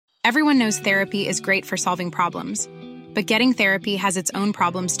Everyone knows therapy is great for solving problems, but getting therapy has its own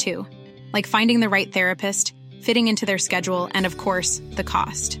problems too, like finding the right therapist, fitting into their schedule, and of course, the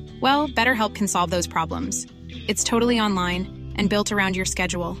cost. Well, BetterHelp can solve those problems. It's totally online and built around your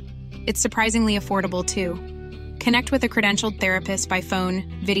schedule. It's surprisingly affordable too. Connect with a credentialed therapist by phone,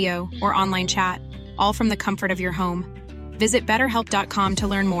 video, or online chat, all from the comfort of your home. Visit BetterHelp.com to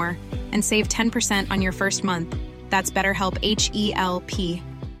learn more and save 10% on your first month. That's BetterHelp, H-E-L-P.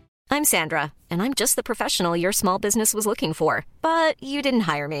 I'm Sandra, and I'm just the professional your small business was looking for. But you didn't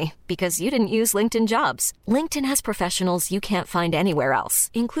hire me because you didn't use LinkedIn Jobs. LinkedIn has professionals you can't find anywhere else,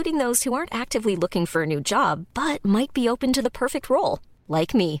 including those who aren't actively looking for a new job, but might be open to the perfect role,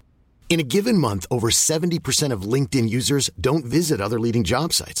 like me. In a given month, over 70% of LinkedIn users don't visit other leading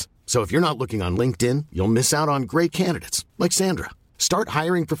job sites. So if you're not looking on LinkedIn, you'll miss out on great candidates like Sandra. Start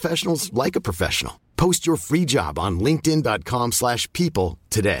hiring professionals like a professional. Post your free job on linkedin.com/people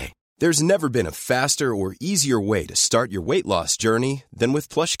today. There's never been a faster or easier way to start your weight loss journey than with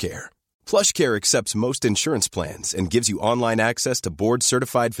PlushCare. PlushCare accepts most insurance plans and gives you online access to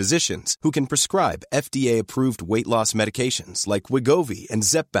board-certified physicians who can prescribe FDA-approved weight loss medications like Wegovy and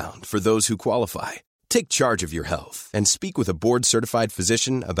Zepbound for those who qualify. Take charge of your health and speak with a board-certified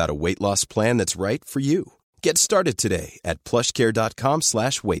physician about a weight loss plan that's right for you. Get started today at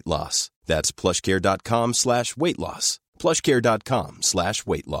plushcare.com/weight loss. That's plushcare.com/weight loss.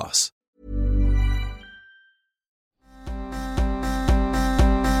 plushcare.com/weight loss.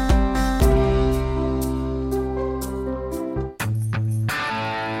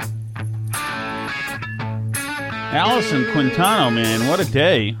 Allison Quintano, man, what a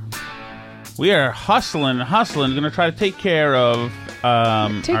day. We are hustling, going to try to take care of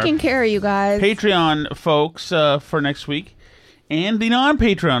taking care of you guys. Patreon folks for next week, and the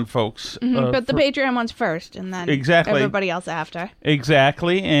non-Patreon folks. But the Patreon ones first, and then everybody else after.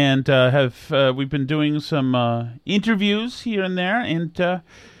 Exactly, and we've been doing some interviews here and there, and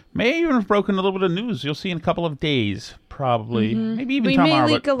may even have broken a little bit of news. You'll see in a couple of days, probably. Maybe even tomorrow. We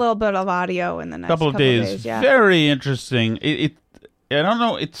may leak a little bit of audio in the next couple of days. Yeah. Very interesting. I don't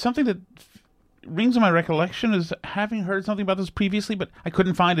know. It's something that rings in my recollection as having heard something about this previously, but I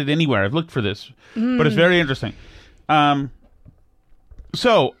couldn't find it anywhere. I've looked for this, but it's very interesting.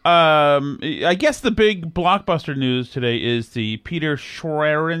 So, I guess the big blockbuster news today is the Peter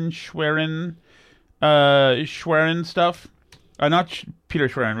Schwerin stuff. Not Peter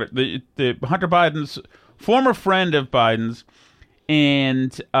Schwerin, the Hunter Biden's former friend of Biden's,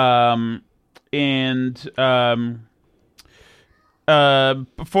 and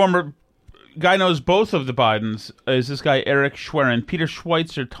former guy knows both of the Bidens is this guy Eric Schwerin. Peter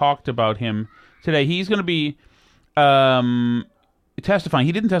Schweitzer talked about him today. He's going to be testifying.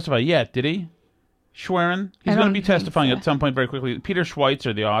 He didn't testify yet, did he? Schwerin? He's going to be testifying at some point very quickly. Peter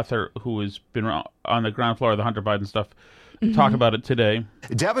Schweitzer, the author who has been on the ground floor of the Hunter Biden stuff, talk about it today.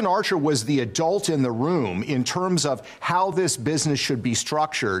 Devon Archer was the adult in the room in terms of how this business should be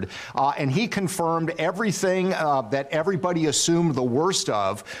structured, and he confirmed everything that everybody assumed the worst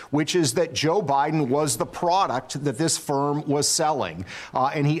of, which is that Joe Biden was the product that this firm was selling.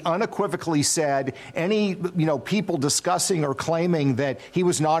 And he unequivocally said any people discussing or claiming that he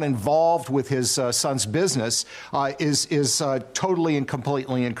was not involved with his son's business is totally and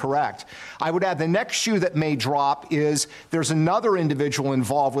completely incorrect. I would add the next shoe that may drop is there's another individual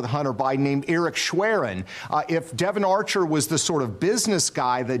involved with Hunter Biden named Eric Schwerin. If Devon Archer was the sort of business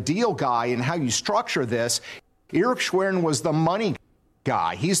guy, the deal guy, and how you structure this, Eric Schwerin was the money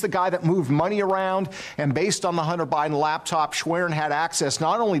guy. He's the guy that moved money around, and based on the Hunter Biden laptop, Schwerin had access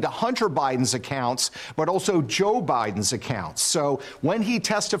not only to Hunter Biden's accounts, but also Joe Biden's accounts. So when he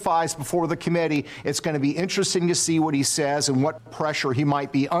testifies before the committee, it's going to be interesting to see what he says and what pressure he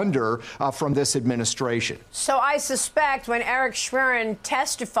might be under from this administration. So I suspect when Eric Schwerin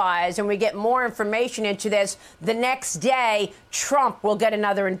testifies and we get more information into this, the next day, Trump will get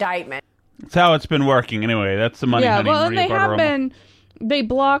another indictment. That's how it's been working anyway. That's the money. Yeah, well, and they have been. They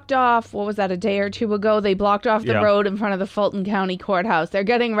blocked off, what was that, a day or two ago? They blocked off the road in front of the Fulton County Courthouse. They're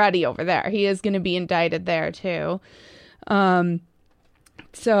getting ready over there. He is going to be indicted there, too. So,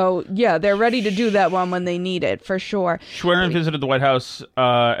 yeah, they're ready to do that one when they need it, for sure. Schwerin visited the White House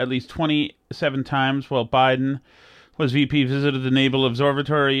at least 27 times, while Biden was VP, visited the Naval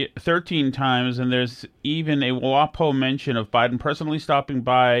Observatory 13 times, and there's even a WAPO mention of Biden personally stopping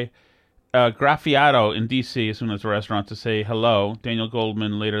by Graffiato in D.C. as soon as a restaurant to say hello. Daniel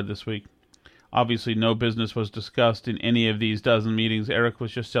Goldman later this week. Obviously, no business was discussed in any of these dozen meetings. Eric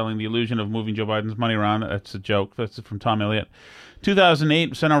was just selling the illusion of moving Joe Biden's money around. That's a joke. That's from Tom Elliott.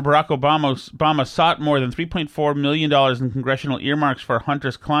 2008, Senator Barack Obama sought more than $3.4 million in congressional earmarks for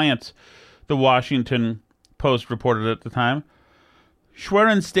Hunter's clients, the Washington Post reported at the time.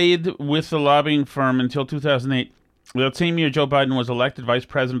 Schwerin stayed with the lobbying firm until 2008. That same year, Joe Biden was elected vice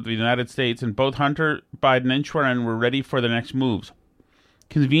president of the United States, and both Hunter Biden and Schwerin were ready for the next moves.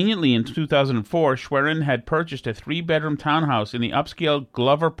 Conveniently, in 2004, Schwerin had purchased a 3-bedroom townhouse in the upscale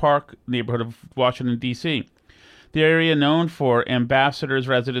Glover Park neighborhood of Washington, D.C. The area, known for ambassadors'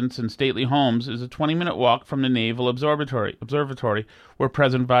 residence and stately homes, is a 20-minute walk from the Naval Observatory, where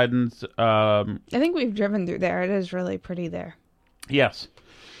President Biden's... I think we've driven through there. It is really pretty there. Yes.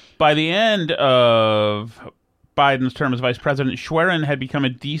 By the end of Biden's term as vice president, Schwerin had become a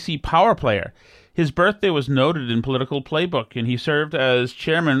D.C. power player. His birthday was noted in Political Playbook, and he served as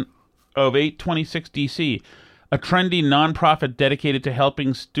chairman of 826 DC, a trendy nonprofit dedicated to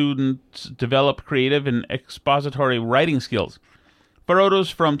helping students develop creative and expository writing skills. Photos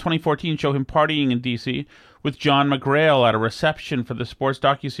from 2014 show him partying in DC with John McGrail at a reception for the sports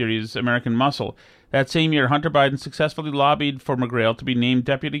docuseries American Muscle. That same year, Hunter Biden successfully lobbied for McGrail to be named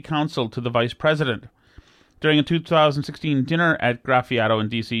deputy counsel to the vice president. During a 2016 dinner at Graffiato in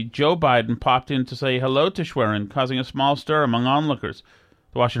D.C., Joe Biden popped in to say hello to Schwerin, causing a small stir among onlookers,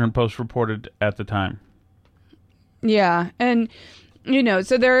 the Washington Post reported at the time. Yeah, and,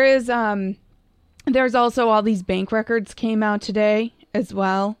 so there is, there's also all these bank records came out today as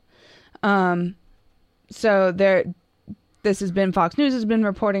well. So this has been, Fox News has been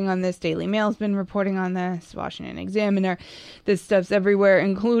reporting on this, Daily Mail has been reporting on this, Washington Examiner. This stuff's everywhere,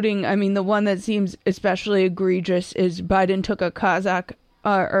 including, the one that seems especially egregious is Hunter took a Kazakh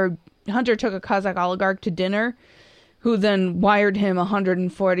oligarch to dinner, who then wired him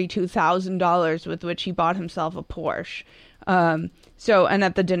 $142,000 with which he bought himself a Porsche. And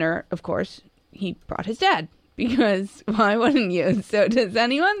at the dinner, of course, he brought his dad. Because why wouldn't you? So does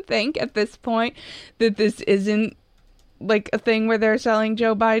anyone think at this point that this isn't like a thing where they're selling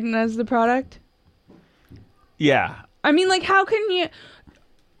Joe Biden as the product? Yeah. How can you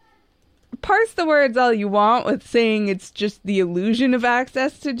parse the words all you want with saying it's just the illusion of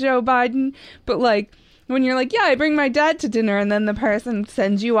access to Joe Biden, but when you're like, yeah, I bring my dad to dinner, and then the person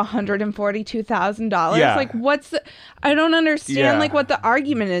sends you $142,000. Yeah. I don't understand what the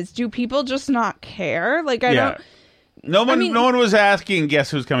argument is. Do people just not care? Don't. No one was asking,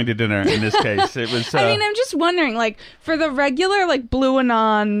 guess who's coming to dinner in this case. It was. I'm just wondering, for the regular, Blue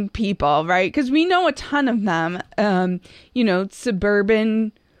Anon people, right? Because we know a ton of them,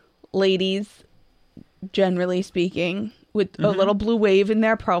 suburban ladies, generally speaking, with a little blue wave in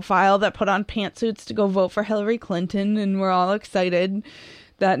their profile that put on pantsuits to go vote for Hillary Clinton, and we're all excited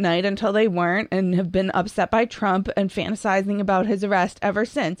that night until they weren't, and have been upset by Trump and fantasizing about his arrest ever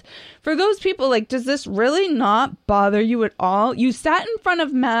since. For those people, does this really not bother you at all? You sat in front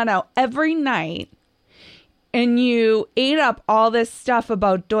of Maddow every night and you ate up all this stuff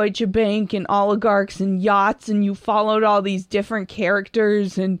about Deutsche Bank and oligarchs and yachts, and you followed all these different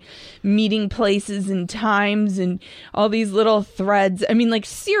characters and meeting places and times and all these little threads.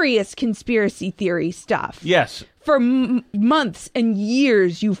 Serious conspiracy theory stuff. Yes. For months and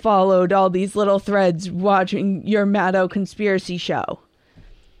years, you followed all these little threads watching your Maddow conspiracy show.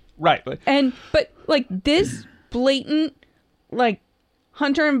 Right. But this blatant,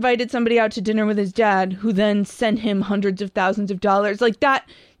 Hunter invited somebody out to dinner with his dad, who then sent him hundreds of thousands of dollars. That,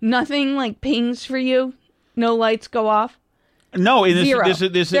 nothing pings for you? No lights go off? No, Zero.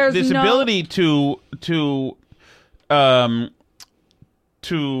 This ability to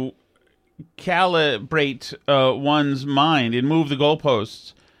calibrate one's mind and move the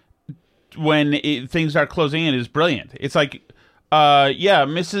goalposts when things are closing in is brilliant. It's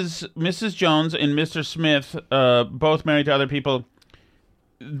Mrs. Jones and Mr. Smith, both married to other people,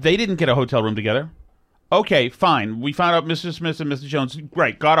 they didn't get a hotel room together. Okay, fine. We found out Mr. Smith and Mr. Jones,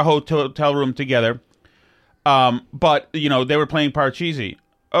 great, got a hotel room together. But, they were playing Parcheesi.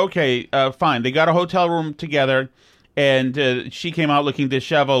 Okay, fine. They got a hotel room together, and she came out looking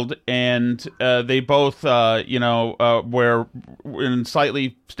disheveled, and they both, were in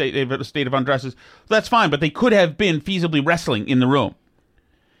slightly state of undresses. That's fine, but they could have been feasibly wrestling in the room.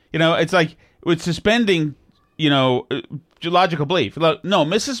 It's with suspending, logical belief. No,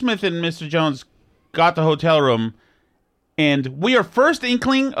 Mrs. Smith and Mr. Jones got the hotel room, and we are first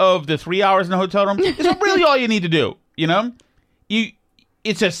inkling of the 3 hours in the hotel room. It's really all you need to do.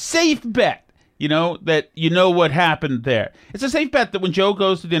 It's a safe bet. That what happened there. It's a safe bet that when Joe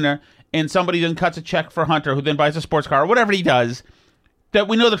goes to dinner and somebody then cuts a check for Hunter, who then buys a sports car or whatever he does, that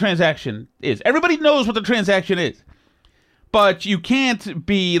we know the transaction is. Everybody knows what the transaction is. But you can't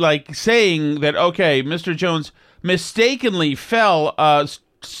be like saying that, okay, Mr. Jones mistakenly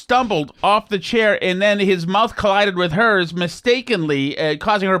stumbled off the chair, and then his mouth collided with hers mistakenly,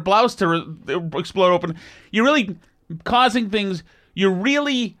 causing her blouse to explode open. You're really causing things. You're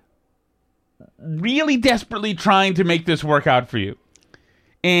really, really desperately trying to make this work out for you.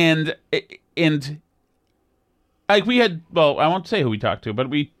 And like we had, well, I won't say who we talked to, but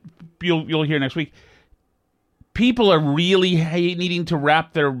you'll hear next week. People are really needing to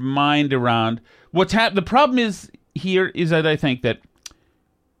wrap their mind around what's happened. The problem is that I think that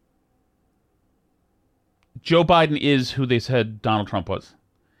Joe Biden is who they said Donald Trump was.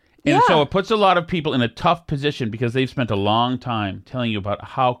 And so it puts a lot of people in a tough position because they've spent a long time telling you about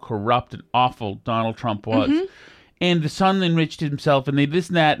how corrupt and awful Donald Trump was. Mm-hmm. And the son enriched himself, and they this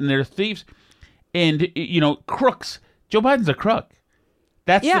and that, and they're thieves. And, crooks. Joe Biden's a crook.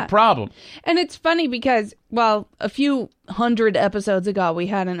 That's the problem. And it's funny because, well, a few hundred episodes ago, we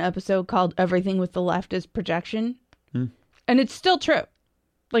had an episode called Everything with the Left is Projection. And it's still true.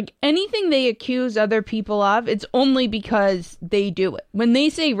 Like, anything they accuse other people of, it's only because they do it. When they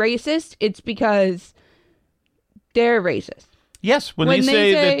say racist, it's because they're racist. Yes, when they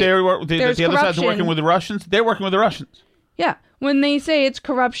say that the other side's working with the Russians, they're working with the Russians. Yeah, when they say it's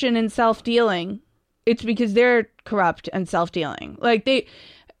corruption and self-dealing, it's because they're corrupt and self-dealing. Like,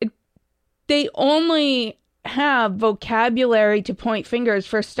 they only have vocabulary to point fingers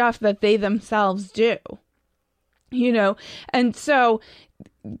for stuff that they themselves do. And so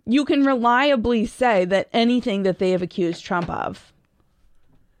you can reliably say that anything that they have accused Trump of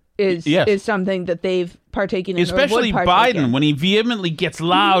is something that they've partaken in. Especially Biden, when he vehemently gets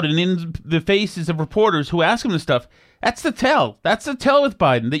loud and in the faces of reporters who ask him this stuff. That's the tell. That's the tell with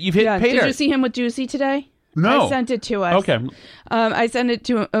Biden, that you've hit pay dirt. Did you see him with Ducey today? No. I sent it to us. Okay. I sent it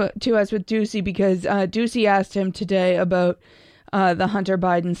to us with Ducey because Ducey asked him today about the Hunter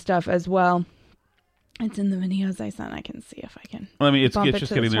Biden stuff as well. It's in the videos I sent. I can see if I can. It's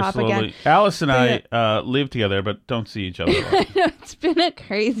just getting there slowly. Again. Alice and I live together, but don't see each other. It's been a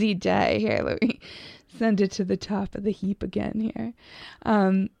crazy day. Here, let me send it to the top of the heap again here.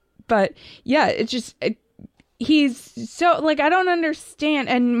 But yeah, it's just he's so, like, I don't understand.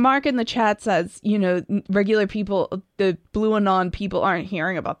 And Mark in the chat says, regular people, the Blue Anon people aren't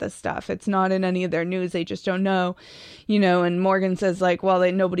hearing about this stuff. It's not in any of their news. They just don't know, and Morgan says, like, well,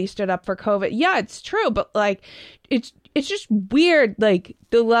 nobody stood up for COVID. Yeah, it's true. But like, it's just weird, like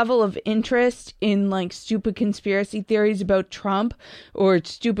the level of interest in like stupid conspiracy theories about Trump or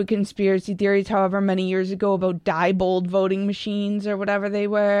stupid conspiracy theories, however many years ago, about Diebold voting machines or whatever they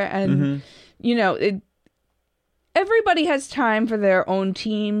were. And, everybody has time for their own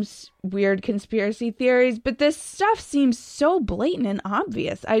team's weird conspiracy theories, but this stuff seems so blatant and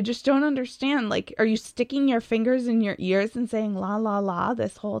obvious. I just don't understand. Like, are you sticking your fingers in your ears and saying la, la, la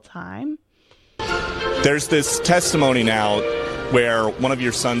this whole time? There's this testimony now where one of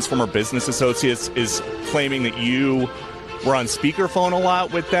your son's former business associates is claiming that you were on speakerphone a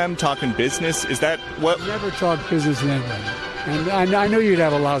lot with them talking business. Is that what? Never talk business with anybody. And I knew you'd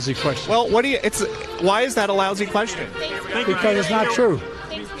have a lousy question. Well, why is that a lousy question? Because it's not true.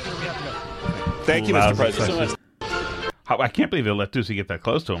 Thank you, Mr. President. I can't believe they'll let Ducey get that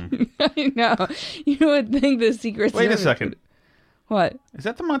close to him. I know. You would think the secret. Wait a second. What? Is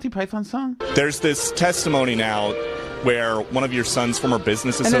that the Monty Python song? There's this testimony now where one of your son's former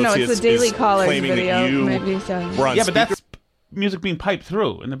business associates I don't know, it's the Daily Caller claiming video. that you maybe so. were on but that's music being piped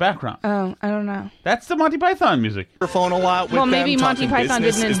through in the background. Oh, I don't know. That's the Monty Python music. Phone a lot with well, maybe them, Monty Python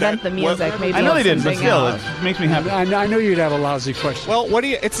business. didn't invent the music. Maybe I know they didn't, but still, it makes me happy. I knew you'd have a lousy question. Well,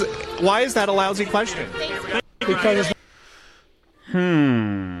 why is that a lousy question? Because it's...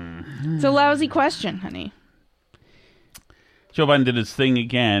 It's a lousy question, honey. Joe Biden did his thing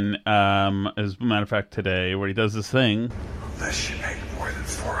again, as a matter of fact, today, where he does this thing. Unless you make more than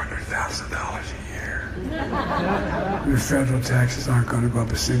 $400,000 a year, your federal taxes aren't going to go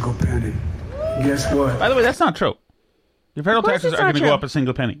up a single penny. Guess what? By the way, that's not true. Your federal taxes are going to go up a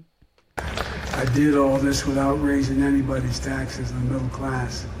single penny. I did all this without raising anybody's taxes in the middle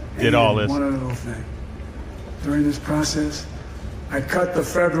class. Did all this. One other little thing. During this process, I cut the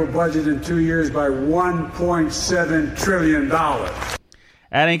federal budget in 2 years by $1.7 trillion. That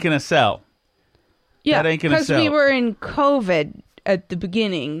ain't going to sell. Yeah, that ain't going to sell. Because we were in COVID at the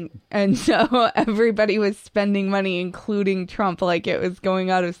beginning, and so everybody was spending money, including Trump, like it was going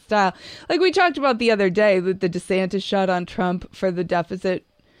out of style. Like we talked about the other day with the DeSantis shot on Trump for the deficit.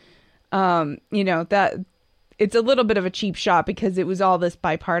 That it's a little bit of a cheap shot because it was all this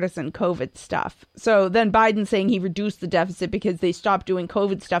bipartisan COVID stuff. So then Biden saying he reduced the deficit because they stopped doing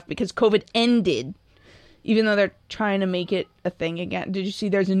COVID stuff because COVID ended, even though they're trying to make it a thing again. Did you see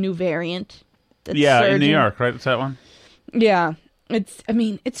there's a new variant? That's surging? In New York, right? It's that one? Yeah.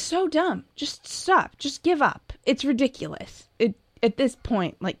 It's so dumb. Just stop. Just give up. It's ridiculous. At this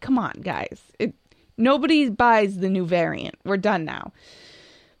point, like, come on, guys. Nobody buys the new variant. We're done now.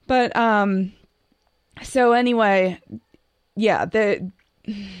 But, so anyway, yeah, What's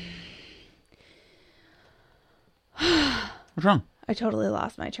wrong? I totally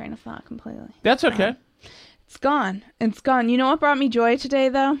lost my train of thought completely. That's okay. It's gone. It's gone. You know what brought me joy today,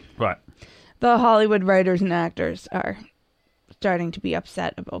 though? What? The Hollywood writers and actors are starting to be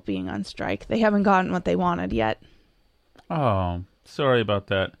upset about being on strike. They haven't gotten what they wanted yet. Oh, sorry about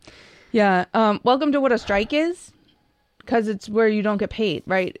that. Yeah. Welcome to what a strike is. Because it's where you don't get paid,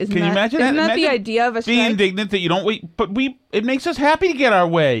 right? Can you imagine that? Isn't that Imagine the idea of a strike? Being indignant that you don't wait, but it makes us happy to get our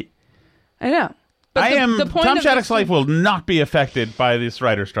way. I know. But Tom Shattuck's life will not be affected by this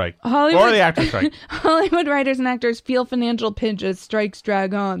writer strike or the actor strike. Hollywood writers and actors feel financial pinch as strikes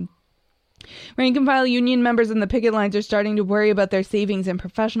drag on. Rank and file union members in the picket lines are starting to worry about their savings and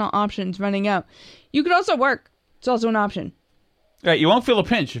professional options running out. You could also work. It's also an option. Right, you won't feel a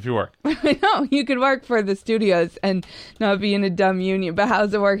pinch if you work. I know. You could work for the studios and not be in a dumb union, but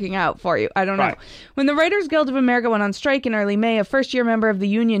how's it working out for you? I don't know. Right. When the Writers Guild of America went on strike in early May, a first-year member of the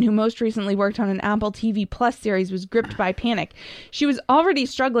union who most recently worked on an Apple TV Plus series was gripped by panic. She was already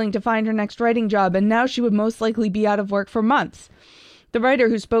struggling to find her next writing job, and now she would most likely be out of work for months. The writer,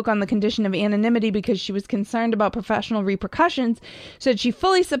 who spoke on the condition of anonymity because she was concerned about professional repercussions, said she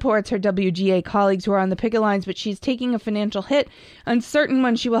fully supports her WGA colleagues who are on the picket lines, but she's taking a financial hit, uncertain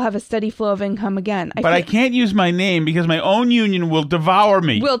when she will have a steady flow of income again. I can't use my name because my own union will devour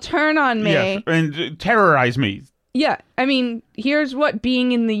me. Will turn on me. Yes, and terrorize me. Yeah, I mean, here's what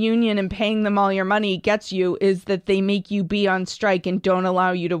being in the union and paying them all your money gets you, is that they make you be on strike and don't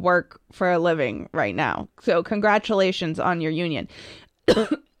allow you to work for a living right now. So congratulations on your union.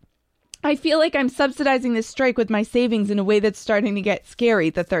 I feel like I'm subsidizing this strike with my savings in a way that's starting to get scary,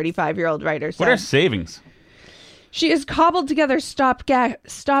 the 35-year-old writer said. What are savings? She has cobbled together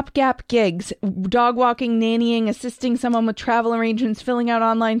stopgap gigs, dog walking, nannying, assisting someone with travel arrangements, filling out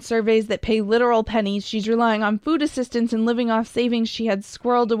online surveys that pay literal pennies. She's relying on food assistance and living off savings she had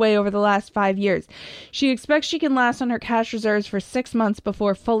squirreled away over the last 5 years. She expects she can last on her cash reserves for 6 months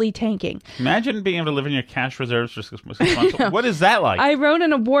before fully tanking. Imagine being able to live in your cash reserves for 6 months. What is that like? I wrote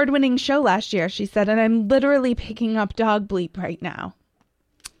an award-winning show last year, she said, and I'm literally picking up dog bleep right now.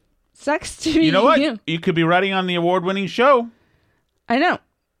 Sucks to be you know what? You could be writing on the award-winning show. I know.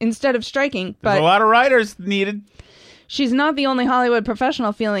 Instead of striking. But there's a lot of writers needed. She's not the only Hollywood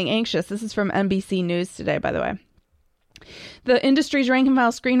professional feeling anxious. This is from NBC News today, by the way. The industry's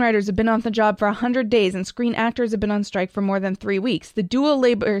rank-and-file screenwriters have been on the job for 100 days, and screen actors have been on strike for more than 3 weeks. The dual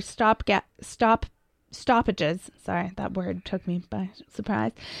labor stoppages, sorry, that word took me by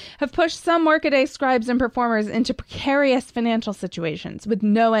surprise, have pushed some workaday scribes and performers into precarious financial situations with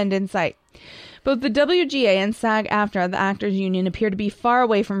no end in sight. Both the WGA and SAG-AFTRA, the actors union, appear to be far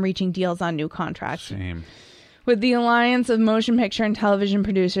away from reaching deals on new contracts. Shame. With the Alliance of Motion Picture and Television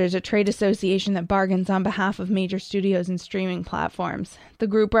Producers, a trade association that bargains on behalf of major studios and streaming platforms. The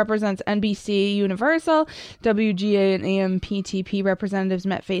group represents NBC Universal. WGA and AMPTP representatives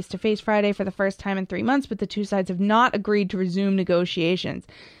met face-to-face Friday for the first time in 3 months, but the two sides have not agreed to resume negotiations.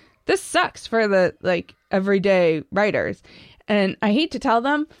 This sucks for the, everyday writers. And I hate to tell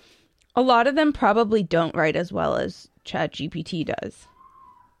them, a lot of them probably don't write as well as ChatGPT does.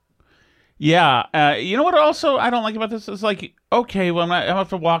 Yeah, you know what? Also, I don't like about this is okay, well, I have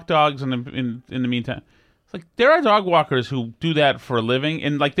to walk dogs in the meantime. It's there are dog walkers who do that for a living,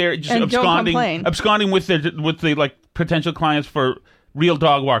 and they're just absconding with the potential clients for real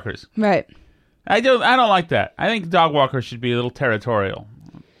dog walkers. Right. I don't like that. I think dog walkers should be a little territorial.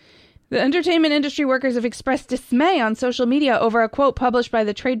 The entertainment industry workers have expressed dismay on social media over a quote published by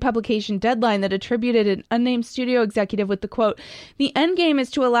the trade publication Deadline that attributed an unnamed studio executive with the quote, "The end game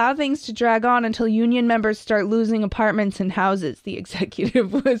is to allow things to drag on until union members start losing apartments and houses," the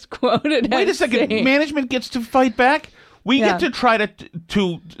executive was quoted. Wait a second. Saying. Management gets to fight back? We get to try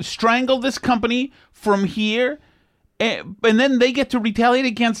to strangle this company from here? And then they get to retaliate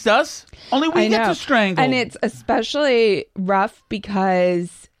against us? Only we get to strangle. And it's especially rough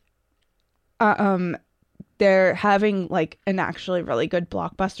because they're having an actually really good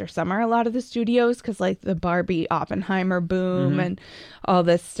blockbuster summer, a lot of the studios, because the Barbie Oppenheimer boom and all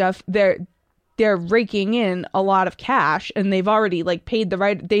this stuff, they're raking in a lot of cash, and they've already paid the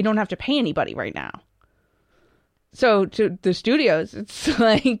right. They don't have to pay anybody right now. So to the studios, it's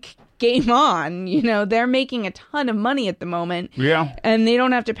like, game on. You know, they're making a ton of money at the moment. Yeah. And they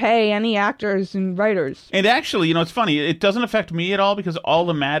don't have to pay any actors and writers. And actually, you know, it's funny. It doesn't affect me at all because all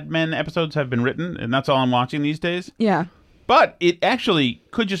the Mad Men episodes have been written, and that's all I'm watching these days. Yeah. But it actually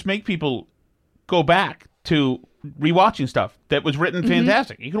could just make people go back to rewatching stuff that was written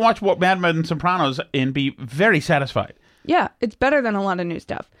fantastic. You can watch Mad Men and Sopranos and be very satisfied. Yeah, it's better than a lot of new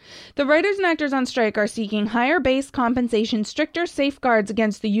stuff. The writers and actors on strike are seeking higher base compensation, stricter safeguards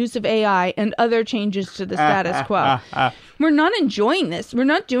against the use of AI, and other changes to the status quo. We're not enjoying this. We're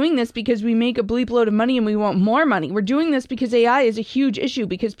not doing this because we make a bleep load of money and we want more money. We're doing this because AI is a huge issue,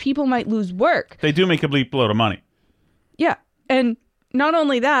 because people might lose work. They do make a bleep load of money. Yeah, and not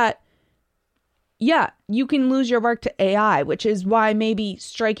only that, yeah, you can lose your work to AI, which is why maybe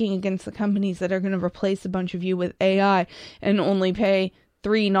striking against the companies that are going to replace a bunch of you with AI and only pay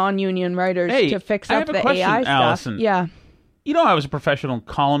 3 non-union writers to fix up the question, AI Allison. stuff. Yeah. You know I was a professional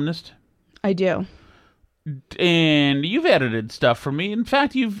columnist. I do. And you've edited stuff for me. In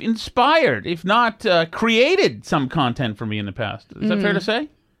fact, you've inspired, if not created, some content for me in the past. Is that fair to say?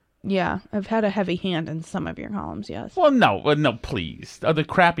 Yeah, I've had a heavy hand in some of your columns, yes. Well, no, please. The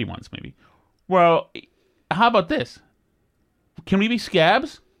crappy ones, maybe. Well, how about this? Can we be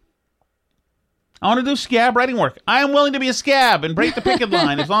scabs? I want to do scab writing work. I am willing to be a scab and break the picket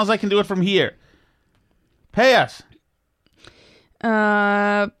line as long as I can do it from here. Pay us.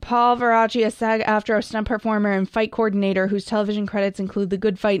 Paul Veracci, a SAG-AFTRA stunt performer and fight coordinator whose television credits include The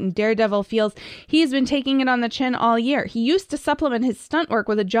Good Fight and Daredevil, feels he's been taking it on the chin all year. He used to supplement his stunt work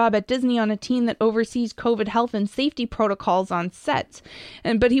with a job at Disney on a team that oversees COVID health and safety protocols on sets.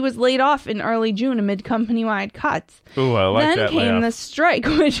 But he was laid off in early June amid company-wide cuts. Ooh, I like then that came layoff. the strike,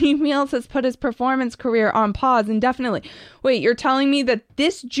 which he feels has put his performance career on pause indefinitely. Wait, you're telling me that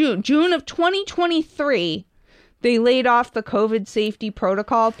this June of 2023... they laid off the COVID safety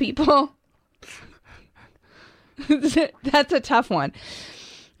protocol people? That's a tough one.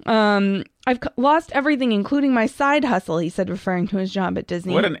 I've lost everything, including my side hustle, he said, referring to his job at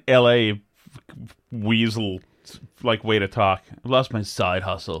Disney. What an LA weasel way to talk. I've lost my side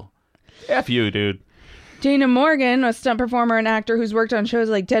hustle. F you, dude. Dana Morgan, a stunt performer and actor who's worked on shows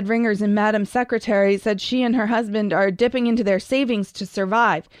like Dead Ringers and Madam Secretary, said she and her husband are dipping into their savings to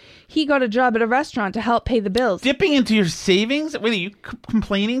survive. He got a job at a restaurant to help pay the bills. Dipping into your savings? Wait, are you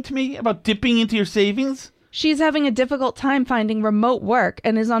complaining to me about dipping into your savings? She's having a difficult time finding remote work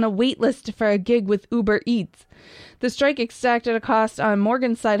and is on a wait list for a gig with Uber Eats. The strike exacted a cost on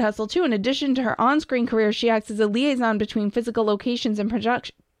Morgan's side hustle, too. In addition to her on-screen career, she acts as a liaison between physical locations and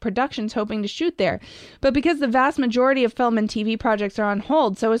productions hoping to shoot there. But because the vast majority of film and TV projects are on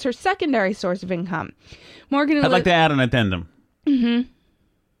hold, so is her secondary source of income. Morgan, I'd like to add an addendum. Mm-hmm.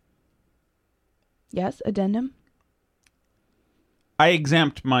 Yes, addendum? I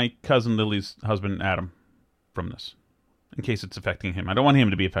exempt my cousin Lily's husband, Adam, from this, in case it's affecting him. I don't want him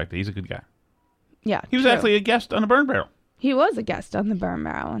to be affected. He's a good guy. Yeah, he was true. actually a guest on the Burn Barrel. He was a guest on the Burn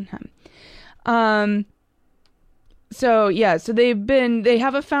Barrel on him. So they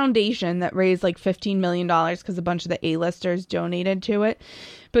have a foundation that raised like $15 million because a bunch of the A-listers donated to it.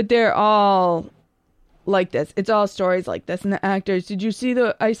 But they're all like this. It's all stories like this. And the actors, did you see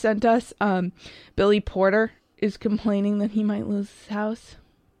I sent us? Billy Porter is complaining that he might lose his house.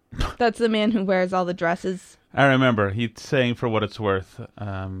 That's the man who wears all the dresses. I remember. He's saying for what it's worth.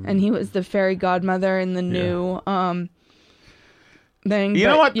 And he was the fairy godmother in the new thing. You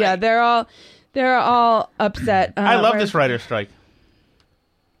know what? Yeah, they're all upset. I love this writer's strike.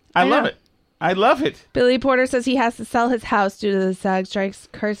 I love it. I love it. Billy Porter says he has to sell his house due to the SAG strikes.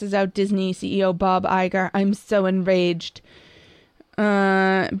 Curses out Disney CEO Bob Iger. I'm so enraged.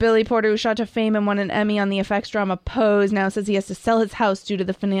 Billy Porter, who shot to fame and won an Emmy on the effects drama Pose, now says he has to sell his house due to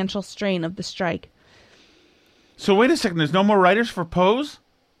the financial strain of the strike. So wait a second. There's no more writers for Pose?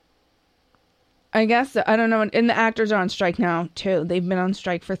 I guess. I don't know. And the actors are on strike now, too. They've been on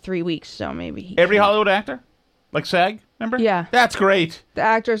strike for 3 weeks, so maybe Every Hollywood actor? Like SAG, remember? Yeah. That's great. The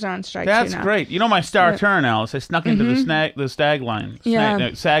actors are on strike, That's too now. great. You know my star turn, Alice. I snuck into the SAG line.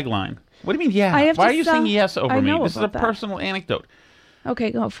 Yeah. SAG line. What do you mean, yeah? I have Why to are you sell- saying yes over I me? know This is a about that. personal anecdote.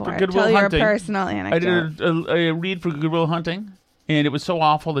 Okay, go for it. Good Will Tell your Hunting, personal anecdote. I did a read for Good Will Hunting, and it was so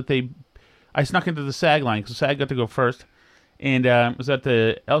awful that I snuck into the SAG line because SAG got to go first. And it was at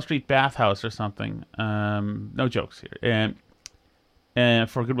the L Street Bathhouse or something. No jokes here. And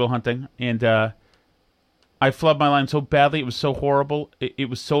for Good Will Hunting. And I flubbed my line so badly. It was so horrible. It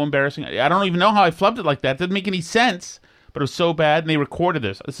was so embarrassing. I don't even know how I flubbed it like that. It didn't make any sense. But it was so bad. And they recorded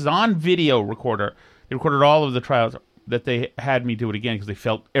this. This is on video recorder. They recorded all of the trials that they had me do it again because they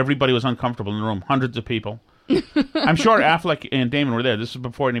felt everybody was uncomfortable in the room. Hundreds of people. I'm sure Affleck and Damon were there. This was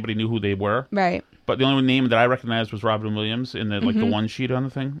before anybody knew who they were. Right. But the only name that I recognized was Robin Williams in the the one sheet on the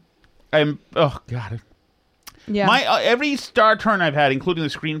thing. Oh God. Yeah. My every star turn I've had, including the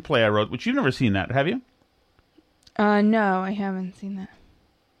screenplay I wrote, which you've never seen that, have you? No, I haven't seen that.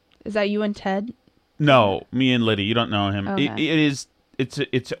 Is that you and Ted? No, me and Liddy. You don't know him. Okay.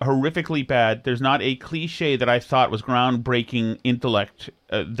 It's horrifically bad. There's not a cliche that I thought was groundbreaking intellect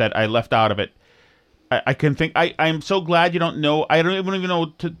that I left out of it. I can think. I'm so glad you don't know. I don't even know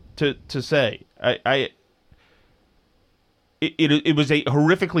what to say. It was a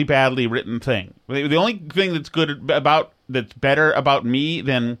horrifically badly written thing. The only thing that's better about me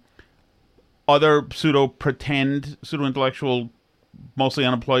than other pseudo-intellectual, mostly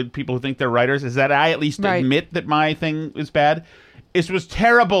unemployed people who think they're writers is that I at least admit that my thing is bad. It was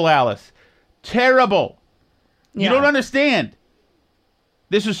terrible, Alice. Terrible. Yeah. You don't understand.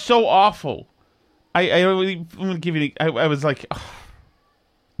 This is so awful. I'm going to give you. I was like,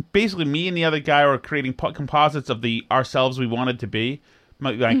 basically, me and the other guy were creating composites of the ourselves we wanted to be.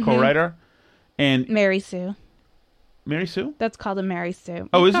 My co-writer, and Mary Sue. Mary Sue? That's called a Mary Sue.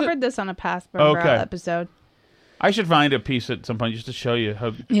 Oh, we covered this on a past Burn Barrel episode. I should find a piece at some point just to show you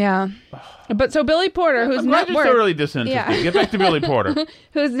how. Yeah, but so Billy Porter, whose net worth thoroughly disinterested. Get back to Billy Porter,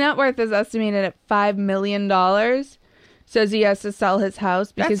 whose net worth is estimated at $5 million, says he has to sell his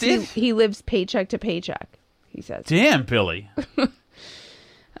house because he lives paycheck to paycheck. He says, "Damn, Billy."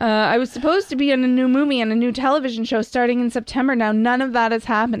 I was supposed to be in a new movie and a new television show starting in September. Now none of that is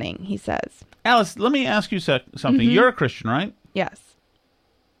happening. He says. Alice, let me ask you something. You're a Christian, right? Yes.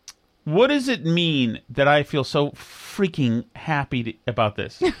 What does it mean that I feel so freaking happy about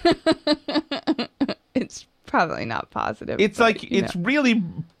this? It's probably not positive. It's like, it's really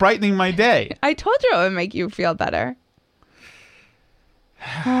brightening my day. I told you it would make you feel better.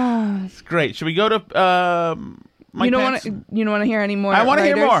 It's great. Should we go to you don't want to hear any more. I want to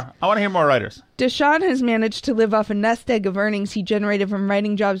hear more. I want to hear more writers. Deshaun has managed to live off a nest egg of earnings he generated from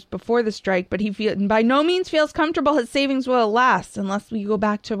writing jobs before the strike, but he by no means feels comfortable his savings will last unless we go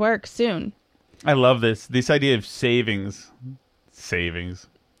back to work soon. I love this idea of savings.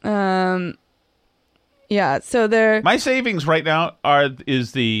 Yeah. So my savings right now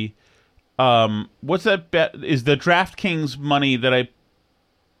is the what's that bet? Is the DraftKings money that I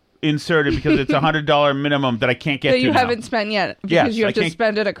inserted because it's $100 minimum that I can't get to you now. Haven't spent yet because you have to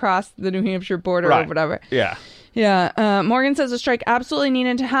spend it across the New Hampshire border or whatever. Yeah. Morgan says the strike absolutely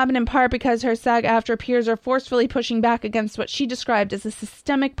needed to happen in part because her SAG-AFTRA peers are forcefully pushing back against what she described as a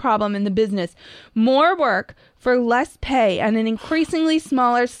systemic problem in the business. More work for less pay and an increasingly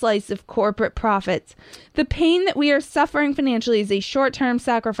smaller slice of corporate profits. The pain that we are suffering financially is a short-term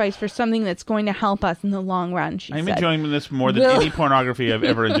sacrifice for something that's going to help us in the long run, she I'm said. enjoying this more than any pornography I've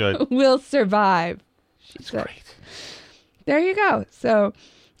ever enjoyed. We'll survive, she said. Great. There you go. So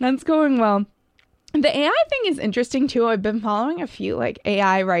that's going well. The AI thing is interesting, too. I've been following a few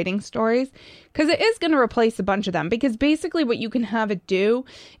AI writing stories because it is going to replace a bunch of them. Because basically what you can have it do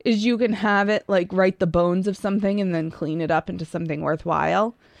is you can have it write the bones of something and then clean it up into something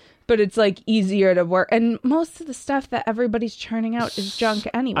worthwhile. But it's easier to work. And most of the stuff that everybody's churning out is junk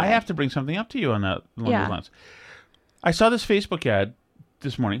anyway. I have to bring something up to you on that along those lines. I saw this Facebook ad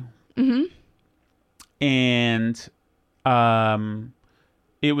this morning. Mm-hmm. And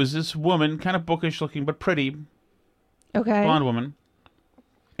it was this woman, kind of bookish looking, but pretty. Okay. Blonde woman.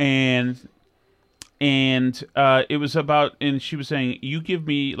 And it was about, and she was saying, you give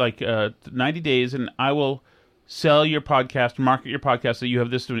me 90 days and I will sell your podcast, market your podcast, so you have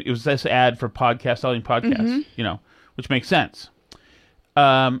this. It was this ad for selling podcasts, which makes sense.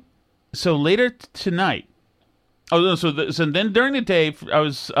 So later tonight, so then during the day, I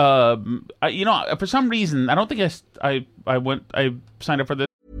was, for some reason, I don't think I signed up for this.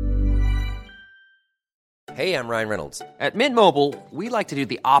 Hey, I'm Ryan Reynolds. At Mint Mobile, we like to do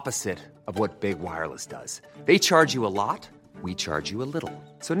the opposite of what Big Wireless does. They charge you a lot, we charge you a little.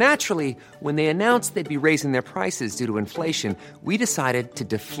 So naturally, when they announced they'd be raising their prices due to inflation, we decided to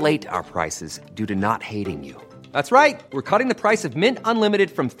deflate our prices due to not hating you. That's right. We're cutting the price of Mint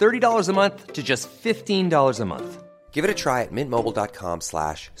Unlimited from $30 a month to just $15 a month. Give it a try at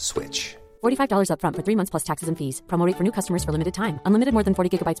mintmobile.com/switch. $45 up front for 3 months plus taxes and fees. Promo rate for new customers for limited time. Unlimited more than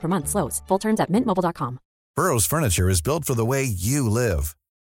 40 gigabytes per month. Slows full terms at mintmobile.com. Burrow's furniture is built for the way you live.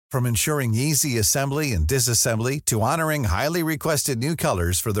 From ensuring easy assembly and disassembly to honoring highly requested new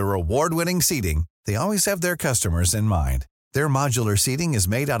colors for their award-winning seating, they always have their customers in mind. Their modular seating is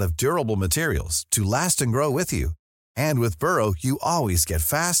made out of durable materials to last and grow with you. And with Burrow, you always get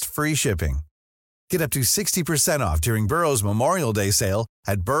fast, free shipping. Get up to 60% off during Burrow's Memorial Day sale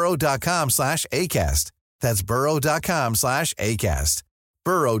at burrow.com/ACAST. That's burrow.com/ACAST.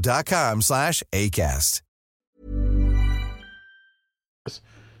 burrow.com/ACAST.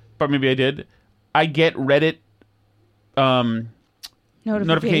 But maybe I did. I get Reddit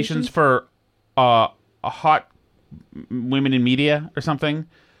notifications for hot women in media or something.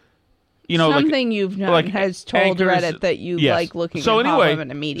 You know, something you've known has told anchors, Reddit that you like looking at hot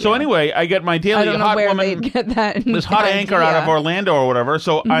women in media. So anyway, I get my daily I don't know hot where woman. they'd get that This hot anchor out of Orlando or whatever.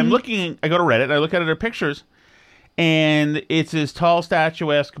 So I'm Mhm. looking. I go to Reddit. I look at her pictures, and it's this tall,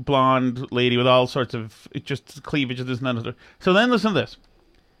 statuesque, blonde lady with all sorts of just cleavage of this and that. So then listen to this.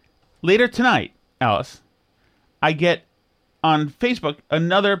 Later tonight, Alice, I get on Facebook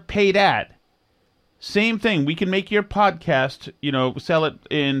another paid ad. Same thing. We can make your podcast, sell it,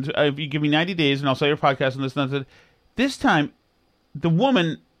 and if you give me 90 days, and I'll sell your podcast and this and that. This time, the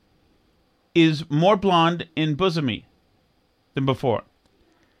woman is more blonde and bosomy than before.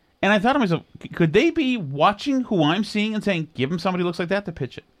 And I thought to myself, could they be watching who I'm seeing and saying, give him somebody who looks like that to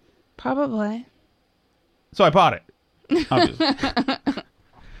pitch it? Probably. So I bought it, obviously.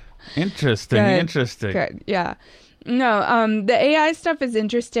 Interesting. Good, yeah. No, the AI stuff is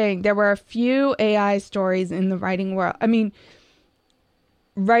interesting. There were a few AI stories in the writing world. I mean,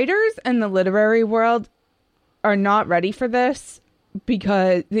 writers and the literary world are not ready for this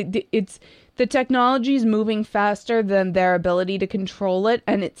because the technology is moving faster than their ability to control it,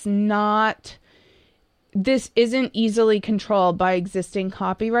 and this isn't easily controlled by existing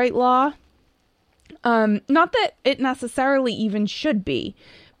copyright law. Not that it necessarily even should be,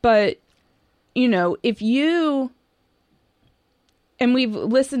 but if you, and we've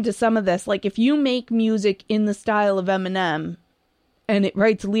listened to some of this, like if you make music in the style of Eminem and it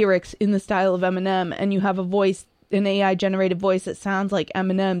writes lyrics in the style of Eminem and you have an AI generated voice that sounds like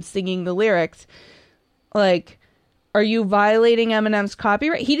Eminem singing the lyrics, like, are you violating Eminem's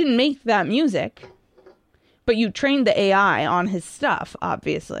copyright? He didn't make that music, but you trained the AI on his stuff,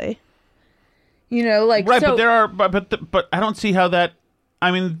 obviously. Right, so, but there are, but I don't see how that.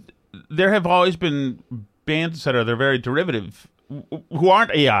 I mean, there have always been bands that they're very derivative, who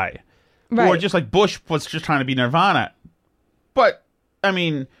aren't AI, right. Or just like Bush was just trying to be Nirvana. But I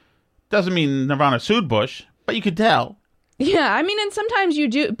mean, doesn't mean Nirvana sued Bush, but you could tell. Yeah, I mean, and sometimes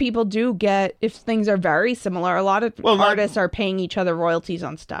people do get, if things are very similar, a lot of artists are paying each other royalties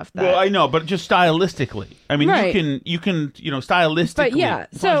on stuff. Well, I know, but just stylistically. I mean, right. you can stylistically, but yeah,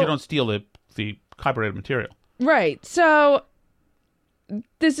 as long as you don't steal the copyrighted material. Right. So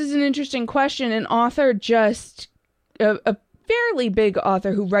this is an interesting question. An author a fairly big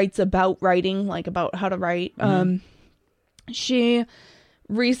author who writes about writing, like about how to write. Mm-hmm. She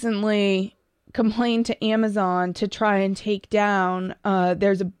recently complained to Amazon to try and take down,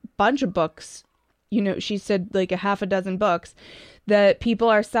 there's a bunch of books, she said like a half a dozen books that people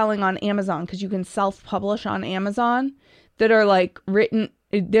are selling on Amazon because you can self-publish on Amazon that are like written.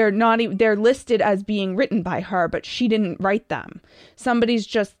 They're listed as being written by her, but she didn't write them. Somebody's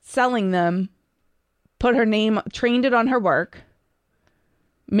just selling them, put her name, trained it on her work,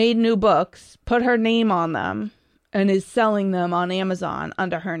 made new books, put her name on them, and is selling them on Amazon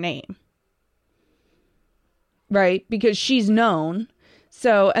under her name. Right? Because she's known.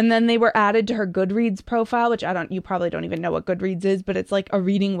 So, and then they were added to her Goodreads profile, which you probably don't even know what Goodreads is, but it's like a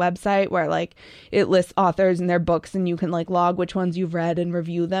reading website where like it lists authors and their books and you can like log which ones you've read and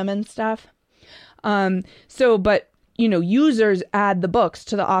review them and stuff. But users add the books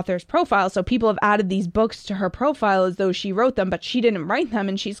to the author's profile. So people have added these books to her profile as though she wrote them, but she didn't write them.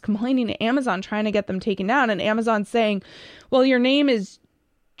 And she's complaining to Amazon, trying to get them taken down. And Amazon's saying, well, your name is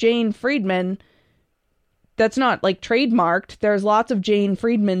Jane Friedman. That's not like trademarked. There's lots of Jane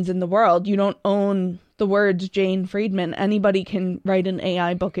Friedmans in the world. You don't own the words Jane Friedman. Anybody can write an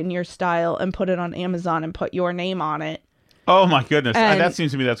AI book in your style and put it on Amazon and put your name on it. Oh my goodness. That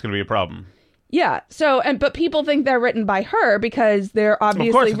seems to me that's going to be a problem. Yeah. So, but people think they're written by her because they're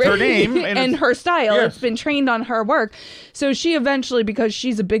obviously written her name and her style. Yes. It's been trained on her work. So she eventually, because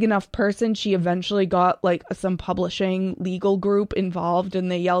she's a big enough person, she eventually got like some publishing legal group involved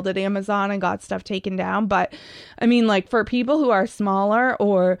and they yelled at Amazon and got stuff taken down. But I mean, like for people who are smaller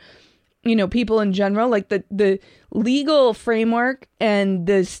or, people in general, like the legal framework and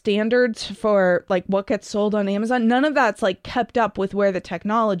the standards for like what gets sold on Amazon, none of that's like kept up with where the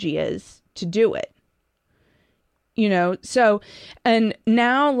technology is to do it, so, and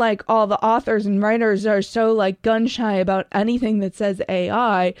now like all the authors and writers are so like gun shy about anything that says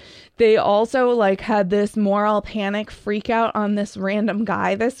AI. They also like had this moral panic freak out on this random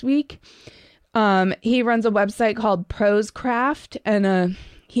guy this week. He runs a website called Prosecraft, and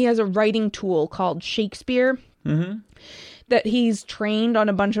he has a writing tool called Shakespeare that he's trained on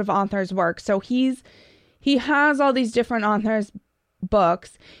a bunch of authors' work. So he's he has all these different authors'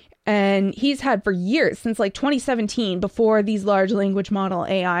 books, and he's had for years, since like 2017, before these large language model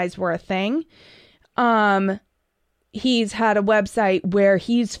AIs were a thing. He's had a website where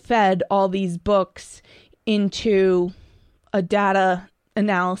he's fed all these books into a data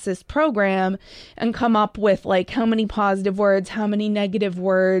analysis program and come up with like how many positive words, how many negative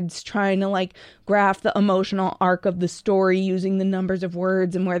words, trying to like graph the emotional arc of the story using the numbers of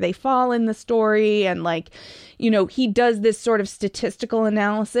words and where they fall in the story. And like, you know, he does this sort of statistical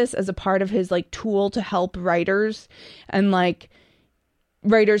analysis as a part of his like tool to help writers, and like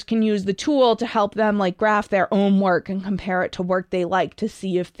writers can use the tool to help them like graph their own work and compare it to work they like to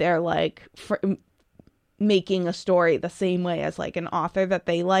see if they're like making a story the same way as like an author that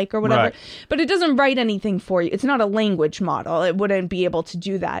they like or whatever. Right. But it doesn't write anything for you. It's not a language model. It wouldn't be able to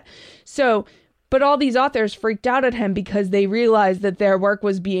do that. So, but all these authors freaked out at him because they realized that their work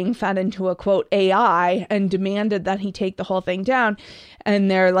was being fed into a quote AI and demanded that he take the whole thing down. And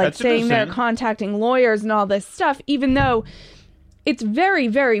they're like saying they're contacting lawyers and all this stuff, even though it's very,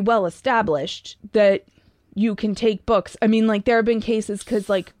 very well established that you can take books. I mean, like, there have been cases because,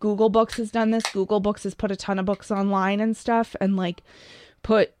 like, Google Books has done this. Google Books has put a ton of books online and stuff and, like,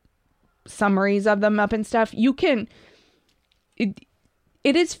 put summaries of them up and stuff. You can... It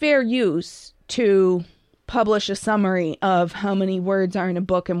is fair use to publish a summary of how many words are in a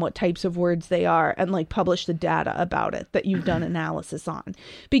book and what types of words they are, and, like, publish the data about it that you've done analysis on.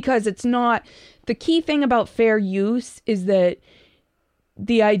 Because it's not... The key thing about fair use is that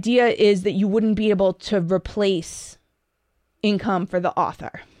the idea is that you wouldn't be able to replace income for the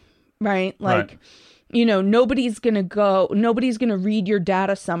author, right? Like, you know, nobody's going to read your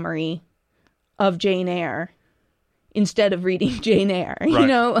data summary of Jane Eyre instead of reading Jane Eyre, you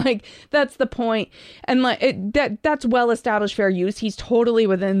know, like that's the point. And like that's well-established fair use. He's totally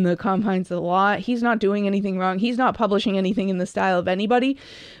within the confines of the law. He's not doing anything wrong. He's not publishing anything in the style of anybody,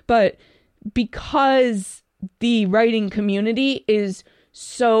 but because the writing community is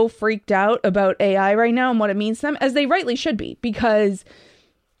so freaked out about AI right now and what it means to them, as they rightly should be, because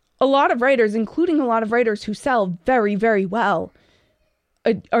a lot of writers, including a lot of writers who sell very, very well,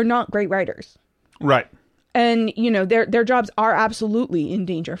 are not great writers. Right. And, you know, their jobs are absolutely in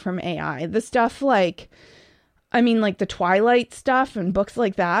danger from AI. The stuff like, I mean, like the Twilight stuff and books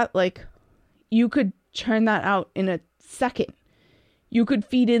like that, like you could churn that out in a second. You could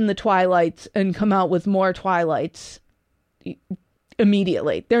feed in the Twilights and come out with more Twilights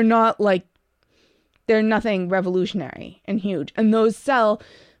immediately. They're nothing revolutionary and huge. And those sell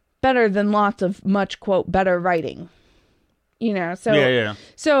better than lots of much, quote, better writing. You know, so yeah.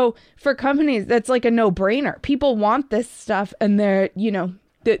 So for companies, that's like a no-brainer. People want this stuff, and they're, you know,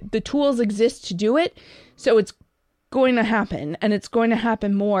 the tools exist to do it. So it's going to happen, and it's going to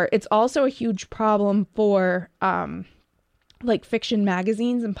happen more. It's also a huge problem for like fiction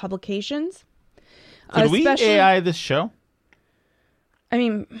magazines and publications. Could we AI this show? I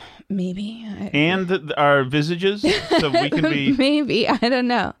mean, maybe. And our visages, so we can be... Maybe. I don't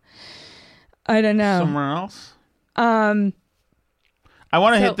know. Somewhere else? I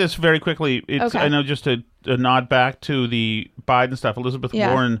want to hit this very quickly. It's, okay. I know, just a nod back to the Biden stuff. Elizabeth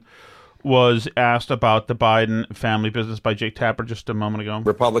Warren was asked about the Biden family business by Jake Tapper just a moment ago.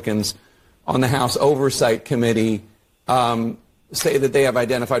 Republicans on the House Oversight Committee say that they have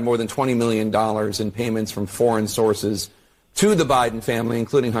identified more than $20 million in payments from foreign sources to the Biden family,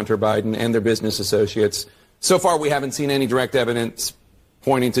 including Hunter Biden and their business associates. So far, we haven't seen any direct evidence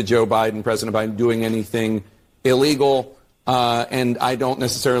pointing to Joe Biden, President Biden, doing anything illegal. And I don't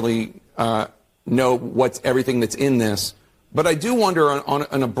necessarily know what's everything that's in this. But I do wonder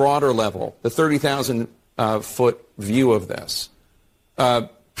on a broader level, the 30,000-foot view of this.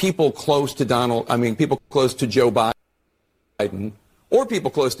 People close to people close to Joe Biden, or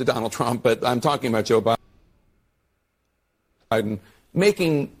people close to Donald Trump, but I'm talking about Joe Biden,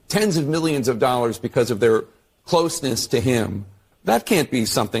 making tens of millions of dollars because of their closeness to him. That can't be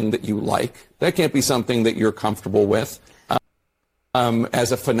something that you like. That can't be something that you're comfortable with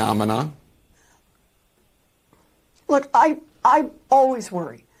as a phenomenon. Look, I always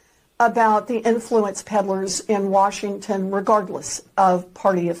worry about the influence peddlers in Washington, regardless of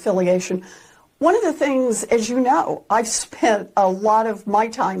party affiliation. One of the things, as you know, I've spent a lot of my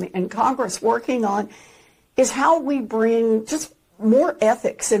time in Congress working on is how we bring just more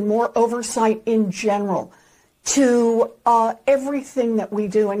ethics and more oversight in general to everything that we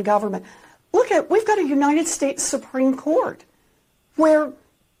do in government. We've got a United States Supreme Court where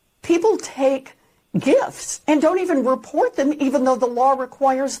people take gifts and don't even report them, even though the law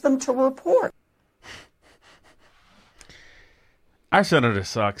requires them to report. Our senator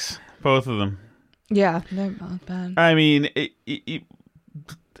sucks. Both of them. Yeah, they're both bad. I mean,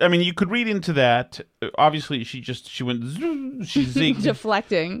 you could read into that. Obviously, she went. She zigged.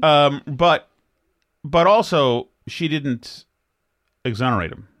 Deflecting. But also she didn't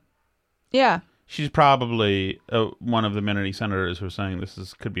exonerate him. Yeah. She's probably one of the many senators who are saying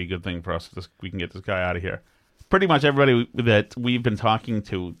could be a good thing for us. We can get this guy out of here. Pretty much everybody that we've been talking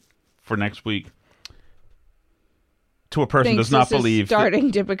to for next week, to a person does not believe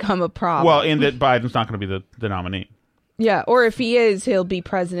starting to become a problem. Well, and that Biden's not going to be the nominee. Yeah, or if he is, he'll be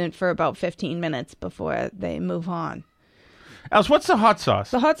president for about 15 minutes before they move on. Alice, what's the hot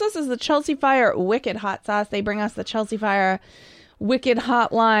sauce? The hot sauce is the Chelsea Fire Wicked Hot Sauce. They bring us the Chelsea Fire Wicked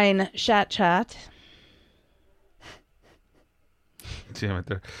Hotline Chat. See him right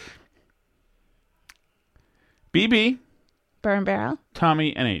there. BB, Burn Barrel,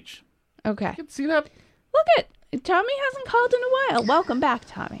 Tommy, and H. Okay. You can see that. Look at Tommy hasn't called in a while. Welcome back,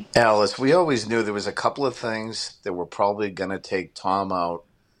 Tommy. Alice, we always knew there was a couple of things that were probably going to take Tom out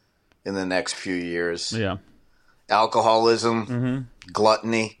in the next few years. Yeah. Alcoholism,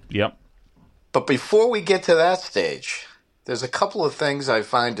 gluttony. Yep. But before we get to that stage, there's a couple of things I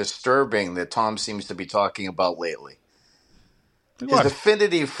find disturbing that Tom seems to be talking about lately. What? His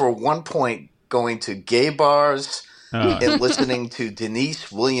affinity for 1 point going to gay bars and listening to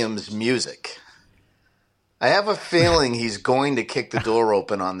Denise Williams music. I have a feeling he's going to kick the door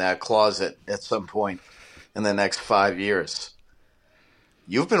open on that closet at some point in the next 5 years.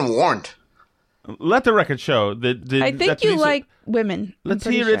 You've been warned. Let the record show that. I think you like women. Let's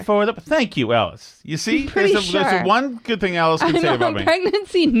hear it for the. Thank you, Alice. You see, there's one good thing Alice can say about me.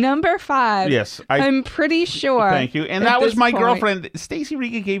 Pregnancy number 5. Yes, I'm pretty sure. Thank you, and that was my girlfriend, Stacy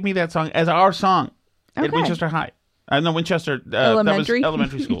Riga, gave me that song as our song at Winchester High. No, Winchester Elementary. That was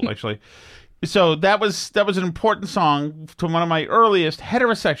elementary school, actually. So that was an important song to one of my earliest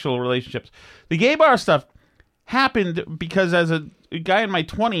heterosexual relationships. The gay bar stuff happened because as a guy in my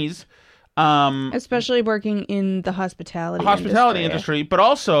 20s, especially working in the hospitality industry, but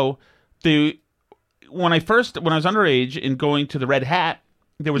also when I was underage and going to the Red Hat,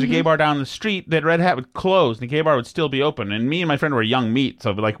 there was a gay bar down the street. That Red Hat would close, and the gay bar would still be open. And me and my friend were young meat,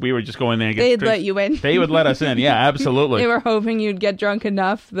 so we would just go in there and get drinks. They'd let you in. They would let us in. Yeah, absolutely. They were hoping you'd get drunk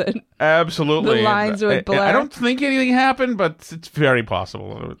enough that absolutely the lines would blur. I don't think anything happened, but it's very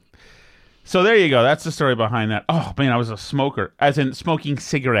possible. So there you go. That's the story behind that. Oh man, I was a smoker, as in smoking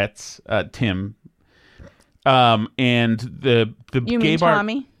cigarettes, Tim. And the you gay mean bar.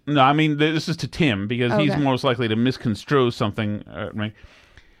 Tommy? No, I mean this is to Tim because he's most likely to misconstrue something. Right?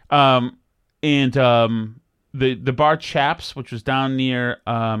 The bar Chaps, which was down near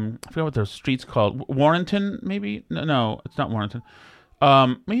I forgot what the street's called. Warrenton, maybe? No, it's not Warrenton.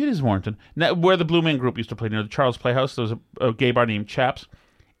 Maybe it is Warrenton. Now, where the Blue Man Group used to play near the Charles Playhouse. There was a gay bar named Chaps.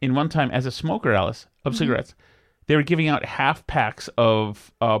 And one time, as a smoker, Alice, of cigarettes, they were giving out half packs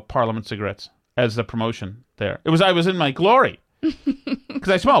of Parliament cigarettes as the promotion there. I was in my glory because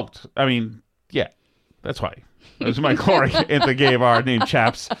I smoked. I mean, yeah, that's why. It was my glory at the gay bar named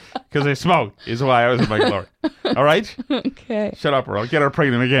Chaps because I smoked is why I was in my glory. All right? Okay. Shut up or I'll get her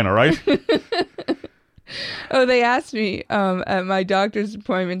pregnant again, all right? Oh, they asked me at my doctor's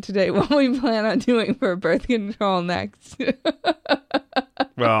appointment today what we plan on doing for birth control next.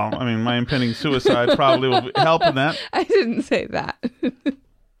 Well, I mean, my impending suicide probably will help in that. I didn't say that.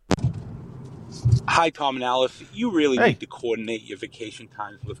 Hi, Tom and Alice. You really need to coordinate your vacation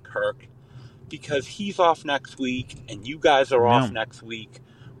times with Kirk because he's off next week and you guys are off next week,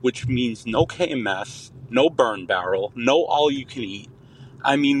 which means no KMS, no Burn Barrel, no All You Can Eat.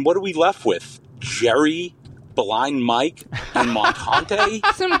 I mean, what are we left with? Jerry, Blind Mike, and Montante?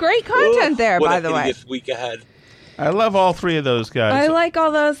 Some great content there, by the way. What a hideous week ahead. I love all three of those guys. I like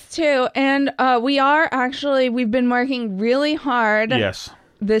all those too. And we've been working really hard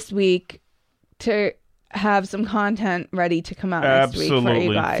this week to have some content ready to come out next week for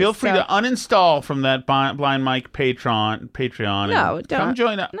you guys. Feel free to uninstall from that Blind Mike Patreon. No, and don't. Come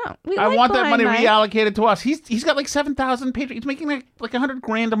join us. No, I want that money Mike. reallocated to us. He's got like 7,000 Patreon. He's making like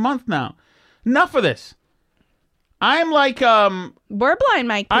 $100,000 a month now. Enough of this. I'm like we're Blind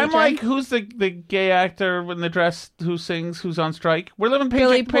Mike. I'm like who's the gay actor in the dress who sings who's on strike? We're living paycheck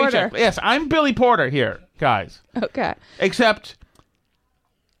Billy to paycheck. Porter. Yes, I'm Billy Porter here, guys. Okay. Except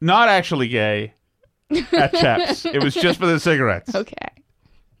not actually gay at Chaps. It was just for the cigarettes. Okay.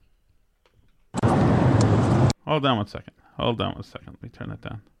 Hold on one second. Let me turn that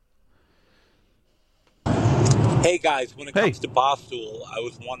down. Hey guys, when it comes to Barstool, I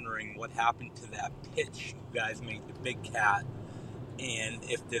was wondering what happened to that pitch you guys made to Big Cat, and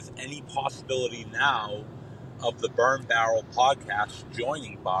if there's any possibility now of the Burn Barrel podcast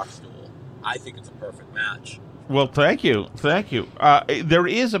joining Barstool. I think it's a perfect match. Well, thank you. There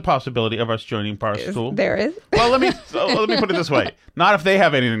is a possibility of us joining Barstool. There is? Well, let me put it this way. Not if they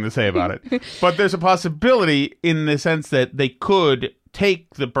have anything to say about it. But there's a possibility in the sense that they could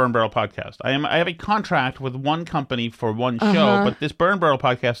take the Burn Barrel podcast. I have a contract with one company for one show, but this Burn Barrel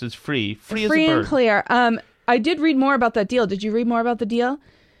podcast is free. Free as a bird. And clear. I did read more about that deal. Did you read more about the deal?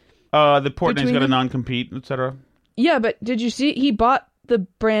 The Portnoy's got a non-compete, etc. Yeah, but did you see he bought the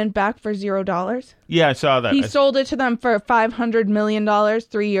brand back for $0? Yeah, I saw that. He sold it to them for $500 million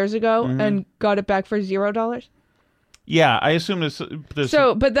 3 years ago and got it back for $0. Yeah, I assume there's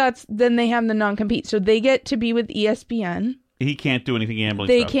So, but then they have the non-compete. So they get to be with ESPN. He can't do anything gambling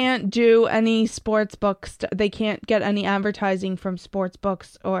They stuff. can't do any sports books. They can't get any advertising from sports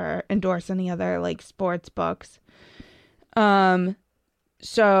books or endorse any other like sports books. So,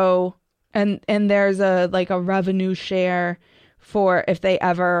 and there's a revenue share for if they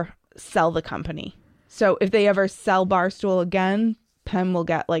ever sell the company. So if they ever sell Barstool again, Penn will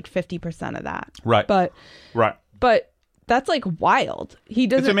get like 50% of that. Right. But that's like wild. He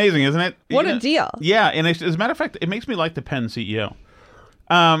doesn't. It's amazing, isn't it? What a deal. Yeah, and as a matter of fact, it makes me like the Penn CEO.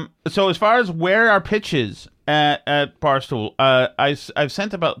 So as far as where our pitch is at Barstool, I've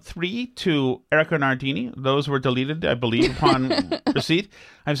sent about 3 to Erica Nardini. Those were deleted, I believe, upon receipt.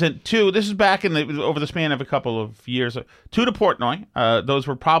 I've sent 2. This is back over the span of a couple of years. 2 to Portnoy. Those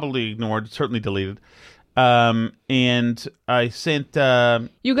were probably ignored, certainly deleted. And I sent.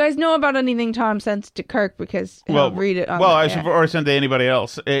 You guys know about anything Tom sent to Kirk because he'll read it. Or send to anybody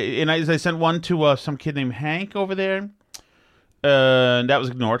else. And I sent one to some kid named Hank over there. And that was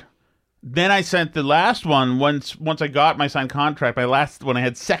ignored. Then I sent the last one once I got my signed contract. My last one, I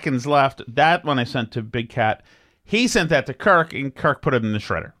had seconds left. That one I sent to Big Cat. He sent that to Kirk, and Kirk put it in the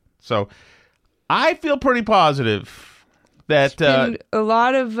shredder. So I feel pretty positive that a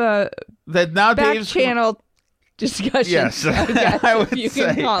lot of that now back Dave's channel discussion. Yes, I guess, I would if you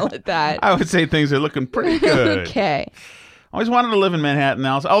say, can call it that. I would say things are looking pretty good. Okay. I always wanted to live in Manhattan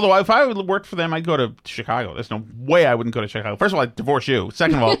now. Although if I worked for them, I'd go to Chicago. There's no way I wouldn't go to Chicago. First of all, I'd divorce you.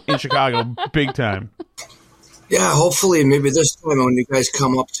 Second of all, in Chicago, big time. Yeah, hopefully maybe this time when you guys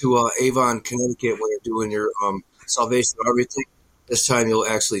come up to Avon, Connecticut, when you're doing your Salvation of Everything, this time you'll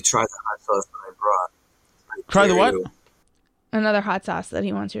actually try the hot sauce that I brought. Try the what? Another hot sauce that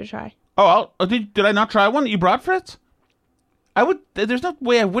he wants you to try. Oh, did I not try one that you brought, Fritz? I would. There's no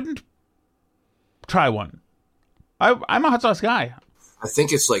way I wouldn't try one. I'm a hot sauce guy. I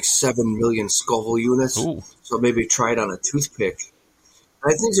think it's like 7 million Scoville units. Ooh. So maybe try it on a toothpick. I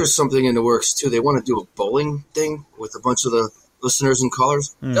think there's something in the works, too. They want to do a bowling thing with a bunch of the listeners and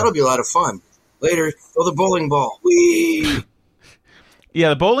callers. That'll be a lot of fun. Later, throw the bowling ball. Whee! Yeah,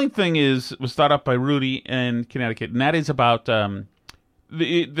 the bowling thing was thought up by Rudy in Connecticut, and that is about the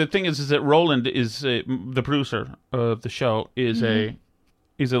thing is that Roland is the producer of the show is a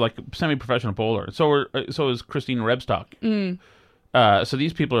like semi-professional bowler. So is Christine Rebstock. So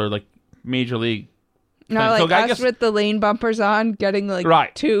these people are like major league. Now, like us with the lane bumpers on, getting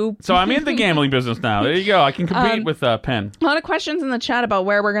like 2. So I'm in the gambling business now. There you go. I can compete with Penn. A lot of questions in the chat about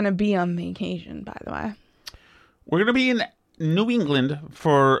where we're going to be on vacation, by the way. We're going to be in New England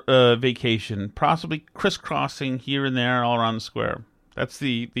for vacation, possibly crisscrossing here and there all around the square. That's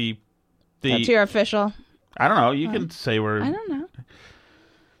the That's your official. I don't know. You can say where. I don't know.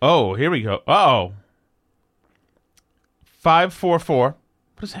 Oh, here we go. Uh-oh. 544. What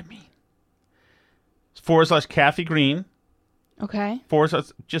does that mean? / Kathy Green. Okay.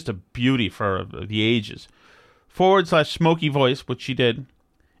 / just a beauty for the ages. / Smoky Voice, which she did.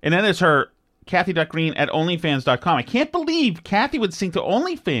 And then there's her Kathy.Green at OnlyFans.com. I can't believe Kathy would sing to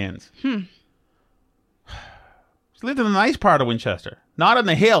OnlyFans. She lived in the nice part of Winchester. Not in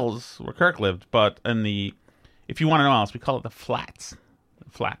the hills where Kirk lived, but in the, if you want to know else, we call it the flats. The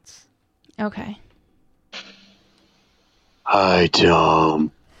flats. Okay. Hi,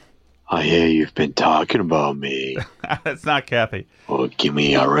 Tom. I hear you've been talking about me. That's not Kathy. Well, give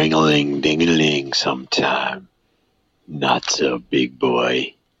me a ring-a-ling-ding-a-ling sometime. Not so, big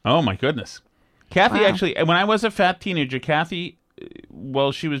boy. Oh, my goodness. Kathy actually, when I was a fat teenager, Kathy,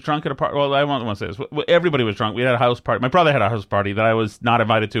 well, she was drunk at a party. Well, I won't want to say this. Everybody was drunk. We had a house party. My brother had a house party that I was not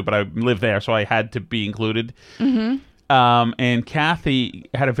invited to, but I lived there, so I had to be included. And Kathy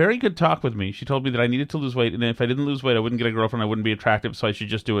had a very good talk with me. She told me that I needed to lose weight, and if I didn't lose weight, I wouldn't get a girlfriend, I wouldn't be attractive, so I should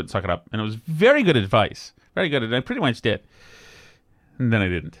just do it and suck it up. And it was very good advice. Very good, and I pretty much did. And then I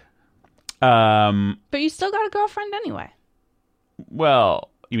didn't. But you still got a girlfriend anyway. Well,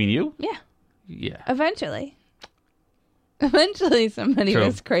 you mean you? Yeah. Yeah. Eventually somebody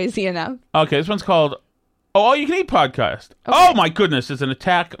was crazy enough. Okay, this one's called Oh, All You Can Eat podcast. Okay. Oh, my goodness. It's an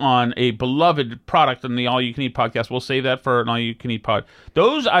attack on a beloved product in the All You Can Eat podcast. We'll save that for an All You Can Eat pod.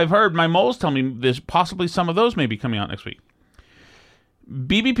 Those, I've heard my moles tell me there's possibly some of those may be coming out next week.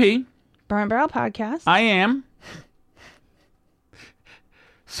 BBP. Burn Barrel podcast. I Am.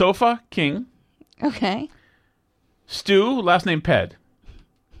 Sofa King. Okay. Stu, last name Ped.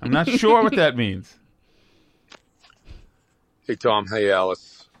 I'm not sure what that means. Hey, Tom. Hey,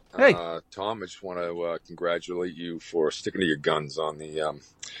 Alice. Hey. Tom, I just want to congratulate you for sticking to your guns on the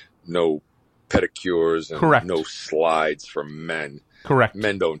no pedicures and Correct. no slides for men. Correct.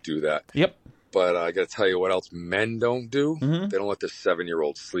 Men don't do that. Yep. But I got to tell you what else men don't do. Mm-hmm. They don't let their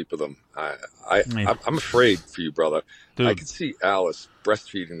 7-year-old sleep with them. I'm afraid for you, brother. Dude. I can see Alice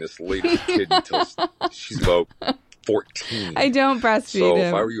breastfeeding this latest kid until she's about 14. I don't breastfeed So him.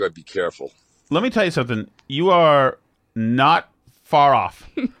 if I were you, I'd be careful. Let me tell you something. You are not far off.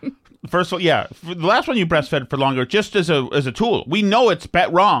 First of all, yeah, the last one you breastfed for longer, just as a tool. We know it's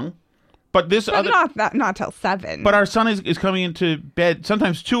wrong, but this But other not till 7. But our son is coming into bed.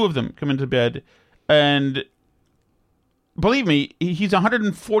 Sometimes 2 of them come into bed, and believe me, he's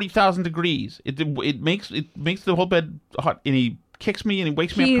 140,000 degrees. It makes the whole bed hot, and he kicks me and he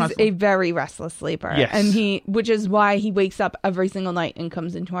wakes me up He's constantly. a very restless sleeper. Yes. And which is why he wakes up every single night and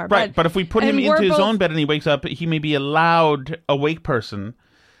comes into our bed. Right, but if we put him And into his we're own bed and he wakes up, he may be a loud, awake person.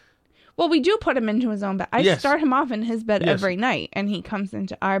 Well, we do put him into his own bed. I Yes. start him off in his bed Yes. every night, and he comes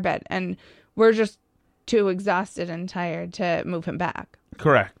into our bed, and we're just too exhausted and tired to move him back.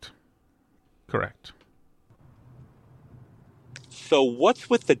 Correct. So what's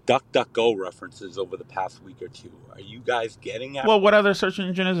with the DuckDuckGo references over the past week or two? Are you guys getting at? Well, what other search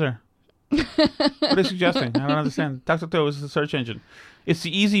engine is there? What are you suggesting? I don't understand. DuckDuckGo is the search engine. It's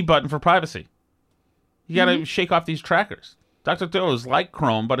the easy button for privacy. You got to shake off these trackers. DuckDuckGo is like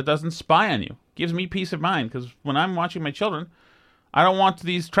Chrome, but it doesn't spy on you. Gives me peace of mind because when I'm watching my children, I don't want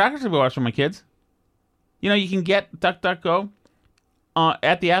these trackers to be watching my kids. You know, you can get DuckDuckGo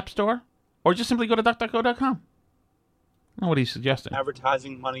at the App Store, or just simply go to DuckDuckGo.com. Oh, what are you suggesting?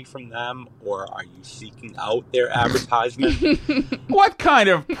 Advertising money from them, or are you seeking out their advertisement? What kind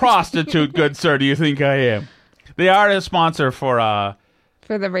of prostitute, good sir, do you think I am? They are a sponsor for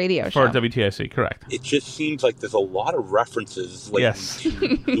the radio for show. WTIC, correct? It just seems like there's a lot of references lately Yes. to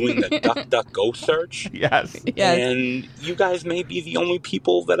doing the DuckDuckGo search. Yes. And you guys may be the only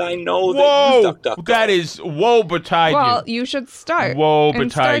people that I know that Whoa, use DuckDuckGo. that is woe betide Well, you. you should start. Woe and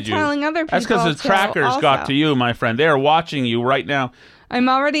betide start you. telling other people. That's because the to trackers also. got to you, my friend. They are watching you right now. I'm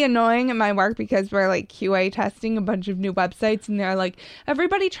already annoying at my work because we're like QA testing a bunch of new websites, and they're like,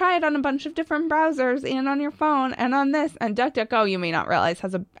 everybody try it on a bunch of different browsers and on your phone and on this. And DuckDuckGo, you may not realize,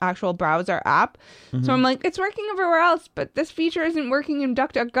 has an actual browser app. Mm-hmm. So I'm like, it's working everywhere else, but this feature isn't working in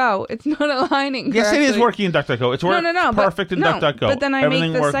DuckDuckGo. It's not aligning. Yes, it correctly. is working in DuckDuckGo. It's working perfect in DuckDuckGo. But then I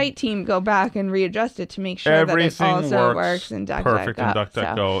Everything make the works site team go back and readjust it to make sure Everything that it also works works in DuckDuckGo. perfect in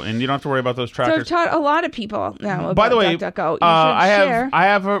DuckDuckGo, and you don't have to worry about those So trackers. I've taught a lot of people now about By the way, DuckDuckGo. You should I share.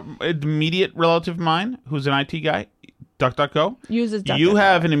 have an immediate relative of mine who's an IT guy. DuckDuckGo Uses DuckDuckGo. You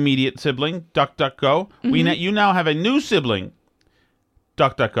have an immediate sibling, DuckDuckGo. Mhm. You now have a new sibling,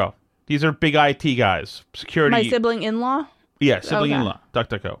 DuckDuckGo. These are big IT guys, security. My sibling-in-law? Yeah, sibling-in-law,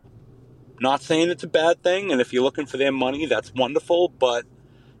 DuckDuckGo. Not saying it's a bad thing, and if you're looking for their money, that's wonderful, but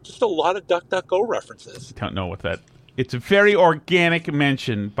just a lot of DuckDuckGo references. Don't know what that. It's a very organic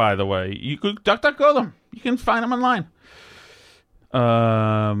mention, by the way. You could DuckDuckGo them. You can find them online.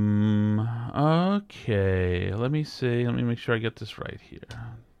 Okay. Let me see. Let me make sure I get this right here.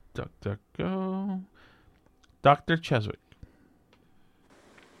 DuckDuckGo. Dr. Cheswick.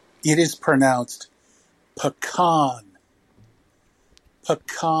 It is pronounced pecan.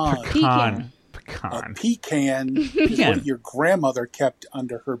 Pecan. Pecan. A pecan is Pecan. what your grandmother kept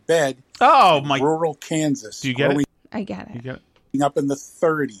under her bed in rural Kansas. Do you get it? I get it. You get it? Up in the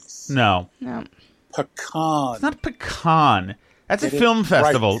 30s. No. No. Pecan. It's not pecan. That's a It is film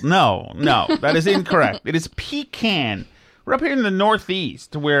festival. right. No, that is incorrect. It is pecan. We're up here in the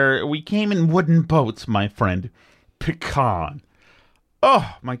Northeast where we came in wooden boats, my friend. Pecan.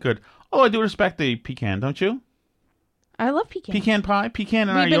 Oh, my good. Oh, I do respect the pecan, don't you? I love pecan. Pecan pie, pecan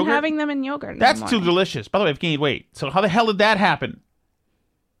and our We've been yogurt. having them in yogurt. in the That's too morning. delicious. By the way, I've gained weight. So how the hell did that happen?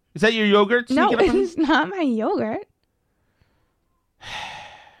 Is that your yogurt? No, sneaking up on- it's not my yogurt.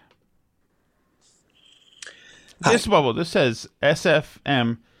 This bubble, this says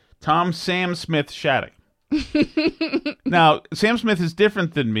SFM, Tom Sam Smith Shattuck. Now, Sam Smith is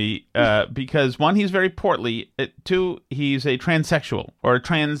different than me because, one, he's very portly. Two, he's a transsexual or a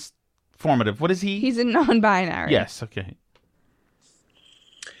transformative. What is he? He's a non-binary. Yes, okay.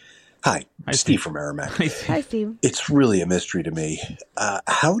 Hi, Steve from Merrimack. Hi, Steve. It's really a mystery to me.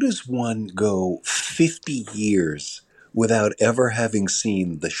 How does one go 50 years without ever having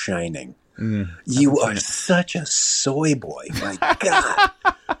seen The Shining? You are such a soy boy. My God.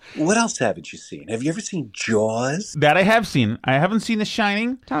 What else haven't you seen? Have you ever seen Jaws? That I have seen. I haven't seen The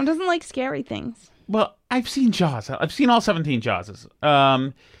Shining. Tom doesn't like scary things. Well, I've seen Jaws. I've seen all 17 Jawses.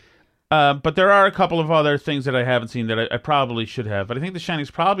 But there are a couple of other things that I haven't seen that I probably should have. But I think The Shining is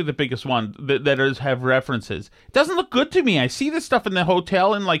probably the biggest one that have references. It doesn't look good to me. I see this stuff in the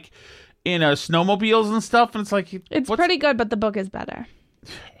hotel and like in snowmobiles and stuff, and it's like it's pretty good, but the book is better.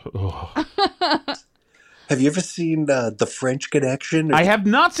 Have you ever seen The French Connection? I have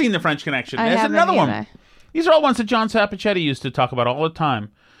not seen The French Connection. There's another one. These are all ones that John Sapichetti used to talk about all the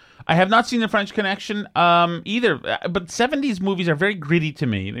time. I have not seen The French Connection either, but 70s movies are very gritty to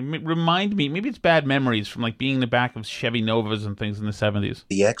me. They remind me, maybe it's bad memories from like being in the back of Chevy Novas and things in the 70s.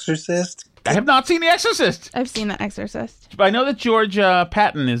 The Exorcist? I have not seen The Exorcist. I've seen The Exorcist. I know that George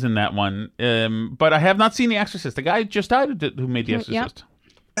Patton is in that one, but I have not seen The Exorcist. The guy just died who made The Exorcist.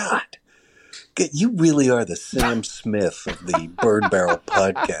 God, you really are the Sam Smith of the Burn Barrel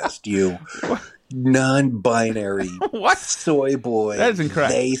podcast. You non-binary soy boy, that is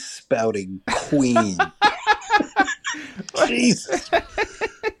incredible. They spouting queen. Jesus.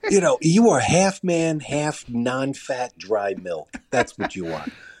 You are half man, half non-fat dry milk. That's what you are.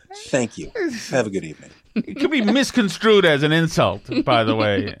 Thank you. Have a good evening. It could be misconstrued as an insult, by the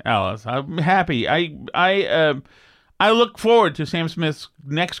way, Alice. I'm happy. I look forward to Sam Smith's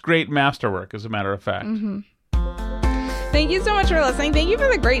next great masterwork, as a matter of fact. Mm-hmm. Thank you so much for listening. Thank you for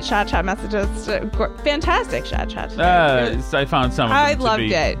the great chat messages. Fantastic chat. I found some of them I loved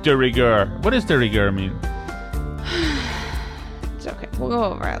it. De rigueur. What does de rigueur mean? It's okay. We'll go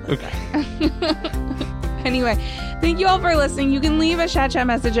over it. Okay. Anyway, thank you all for listening. You can leave a chat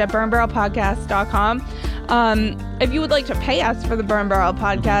message at burnbarrelpodcast.com. If you would like to pay us for the Burn Barrel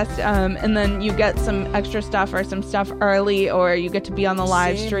podcast, and then you get some extra stuff or some stuff early, or you get to be on the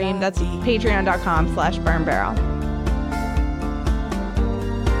live stream, that's patreon.com/burnbarrel.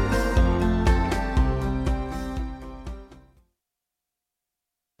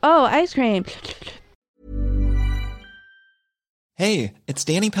 Oh, ice cream. Hey, it's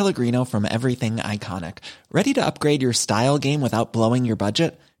Danny Pellegrino from Everything Iconic. Ready to upgrade your style game without blowing your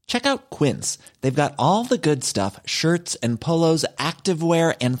budget? Check out Quince. They've got all the good stuff, shirts and polos,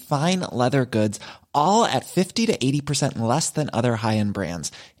 activewear, and fine leather goods, all at 50 to 80% less than other high-end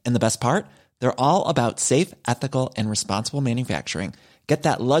brands. And the best part? They're all about safe, ethical, and responsible manufacturing. Get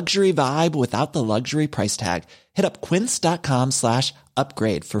that luxury vibe without the luxury price tag. Hit up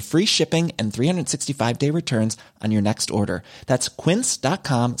quince.com/upgrade for free shipping and 365-day returns on your next order. That's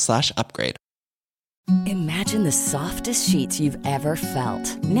quince.com/upgrade. Imagine the softest sheets you've ever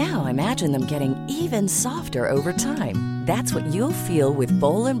felt. Now imagine them getting even softer over time. That's what you'll feel with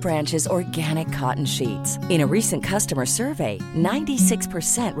Boll & Branch's organic cotton sheets. In a recent customer survey,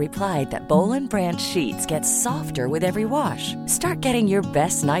 96% replied that Boll & Branch sheets get softer with every wash. Start getting your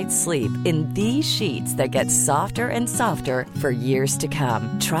best night's sleep in these sheets that get softer and softer for years to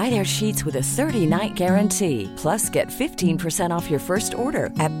come. Try their sheets with a 30-night guarantee. Plus, get 15% off your first order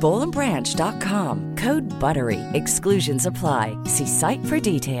at bollandbranch.com. Code BUTTERY. Exclusions apply. See site for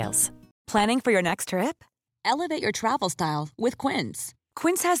details. Planning for your next trip? Elevate your travel style with Quince.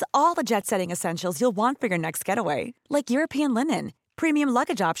 Quince has all the jet-setting essentials you'll want for your next getaway, like European linen, premium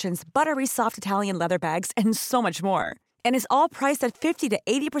luggage options, buttery soft Italian leather bags, and so much more. And is all priced at 50 to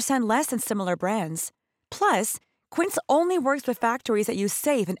 80% less than similar brands. Plus, Quince only works with factories that use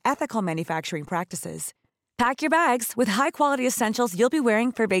safe and ethical manufacturing practices. Pack your bags with high-quality essentials you'll be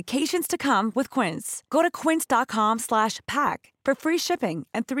wearing for vacations to come with Quince. Go to quince.com/pack for free shipping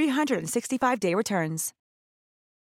and 365-day returns.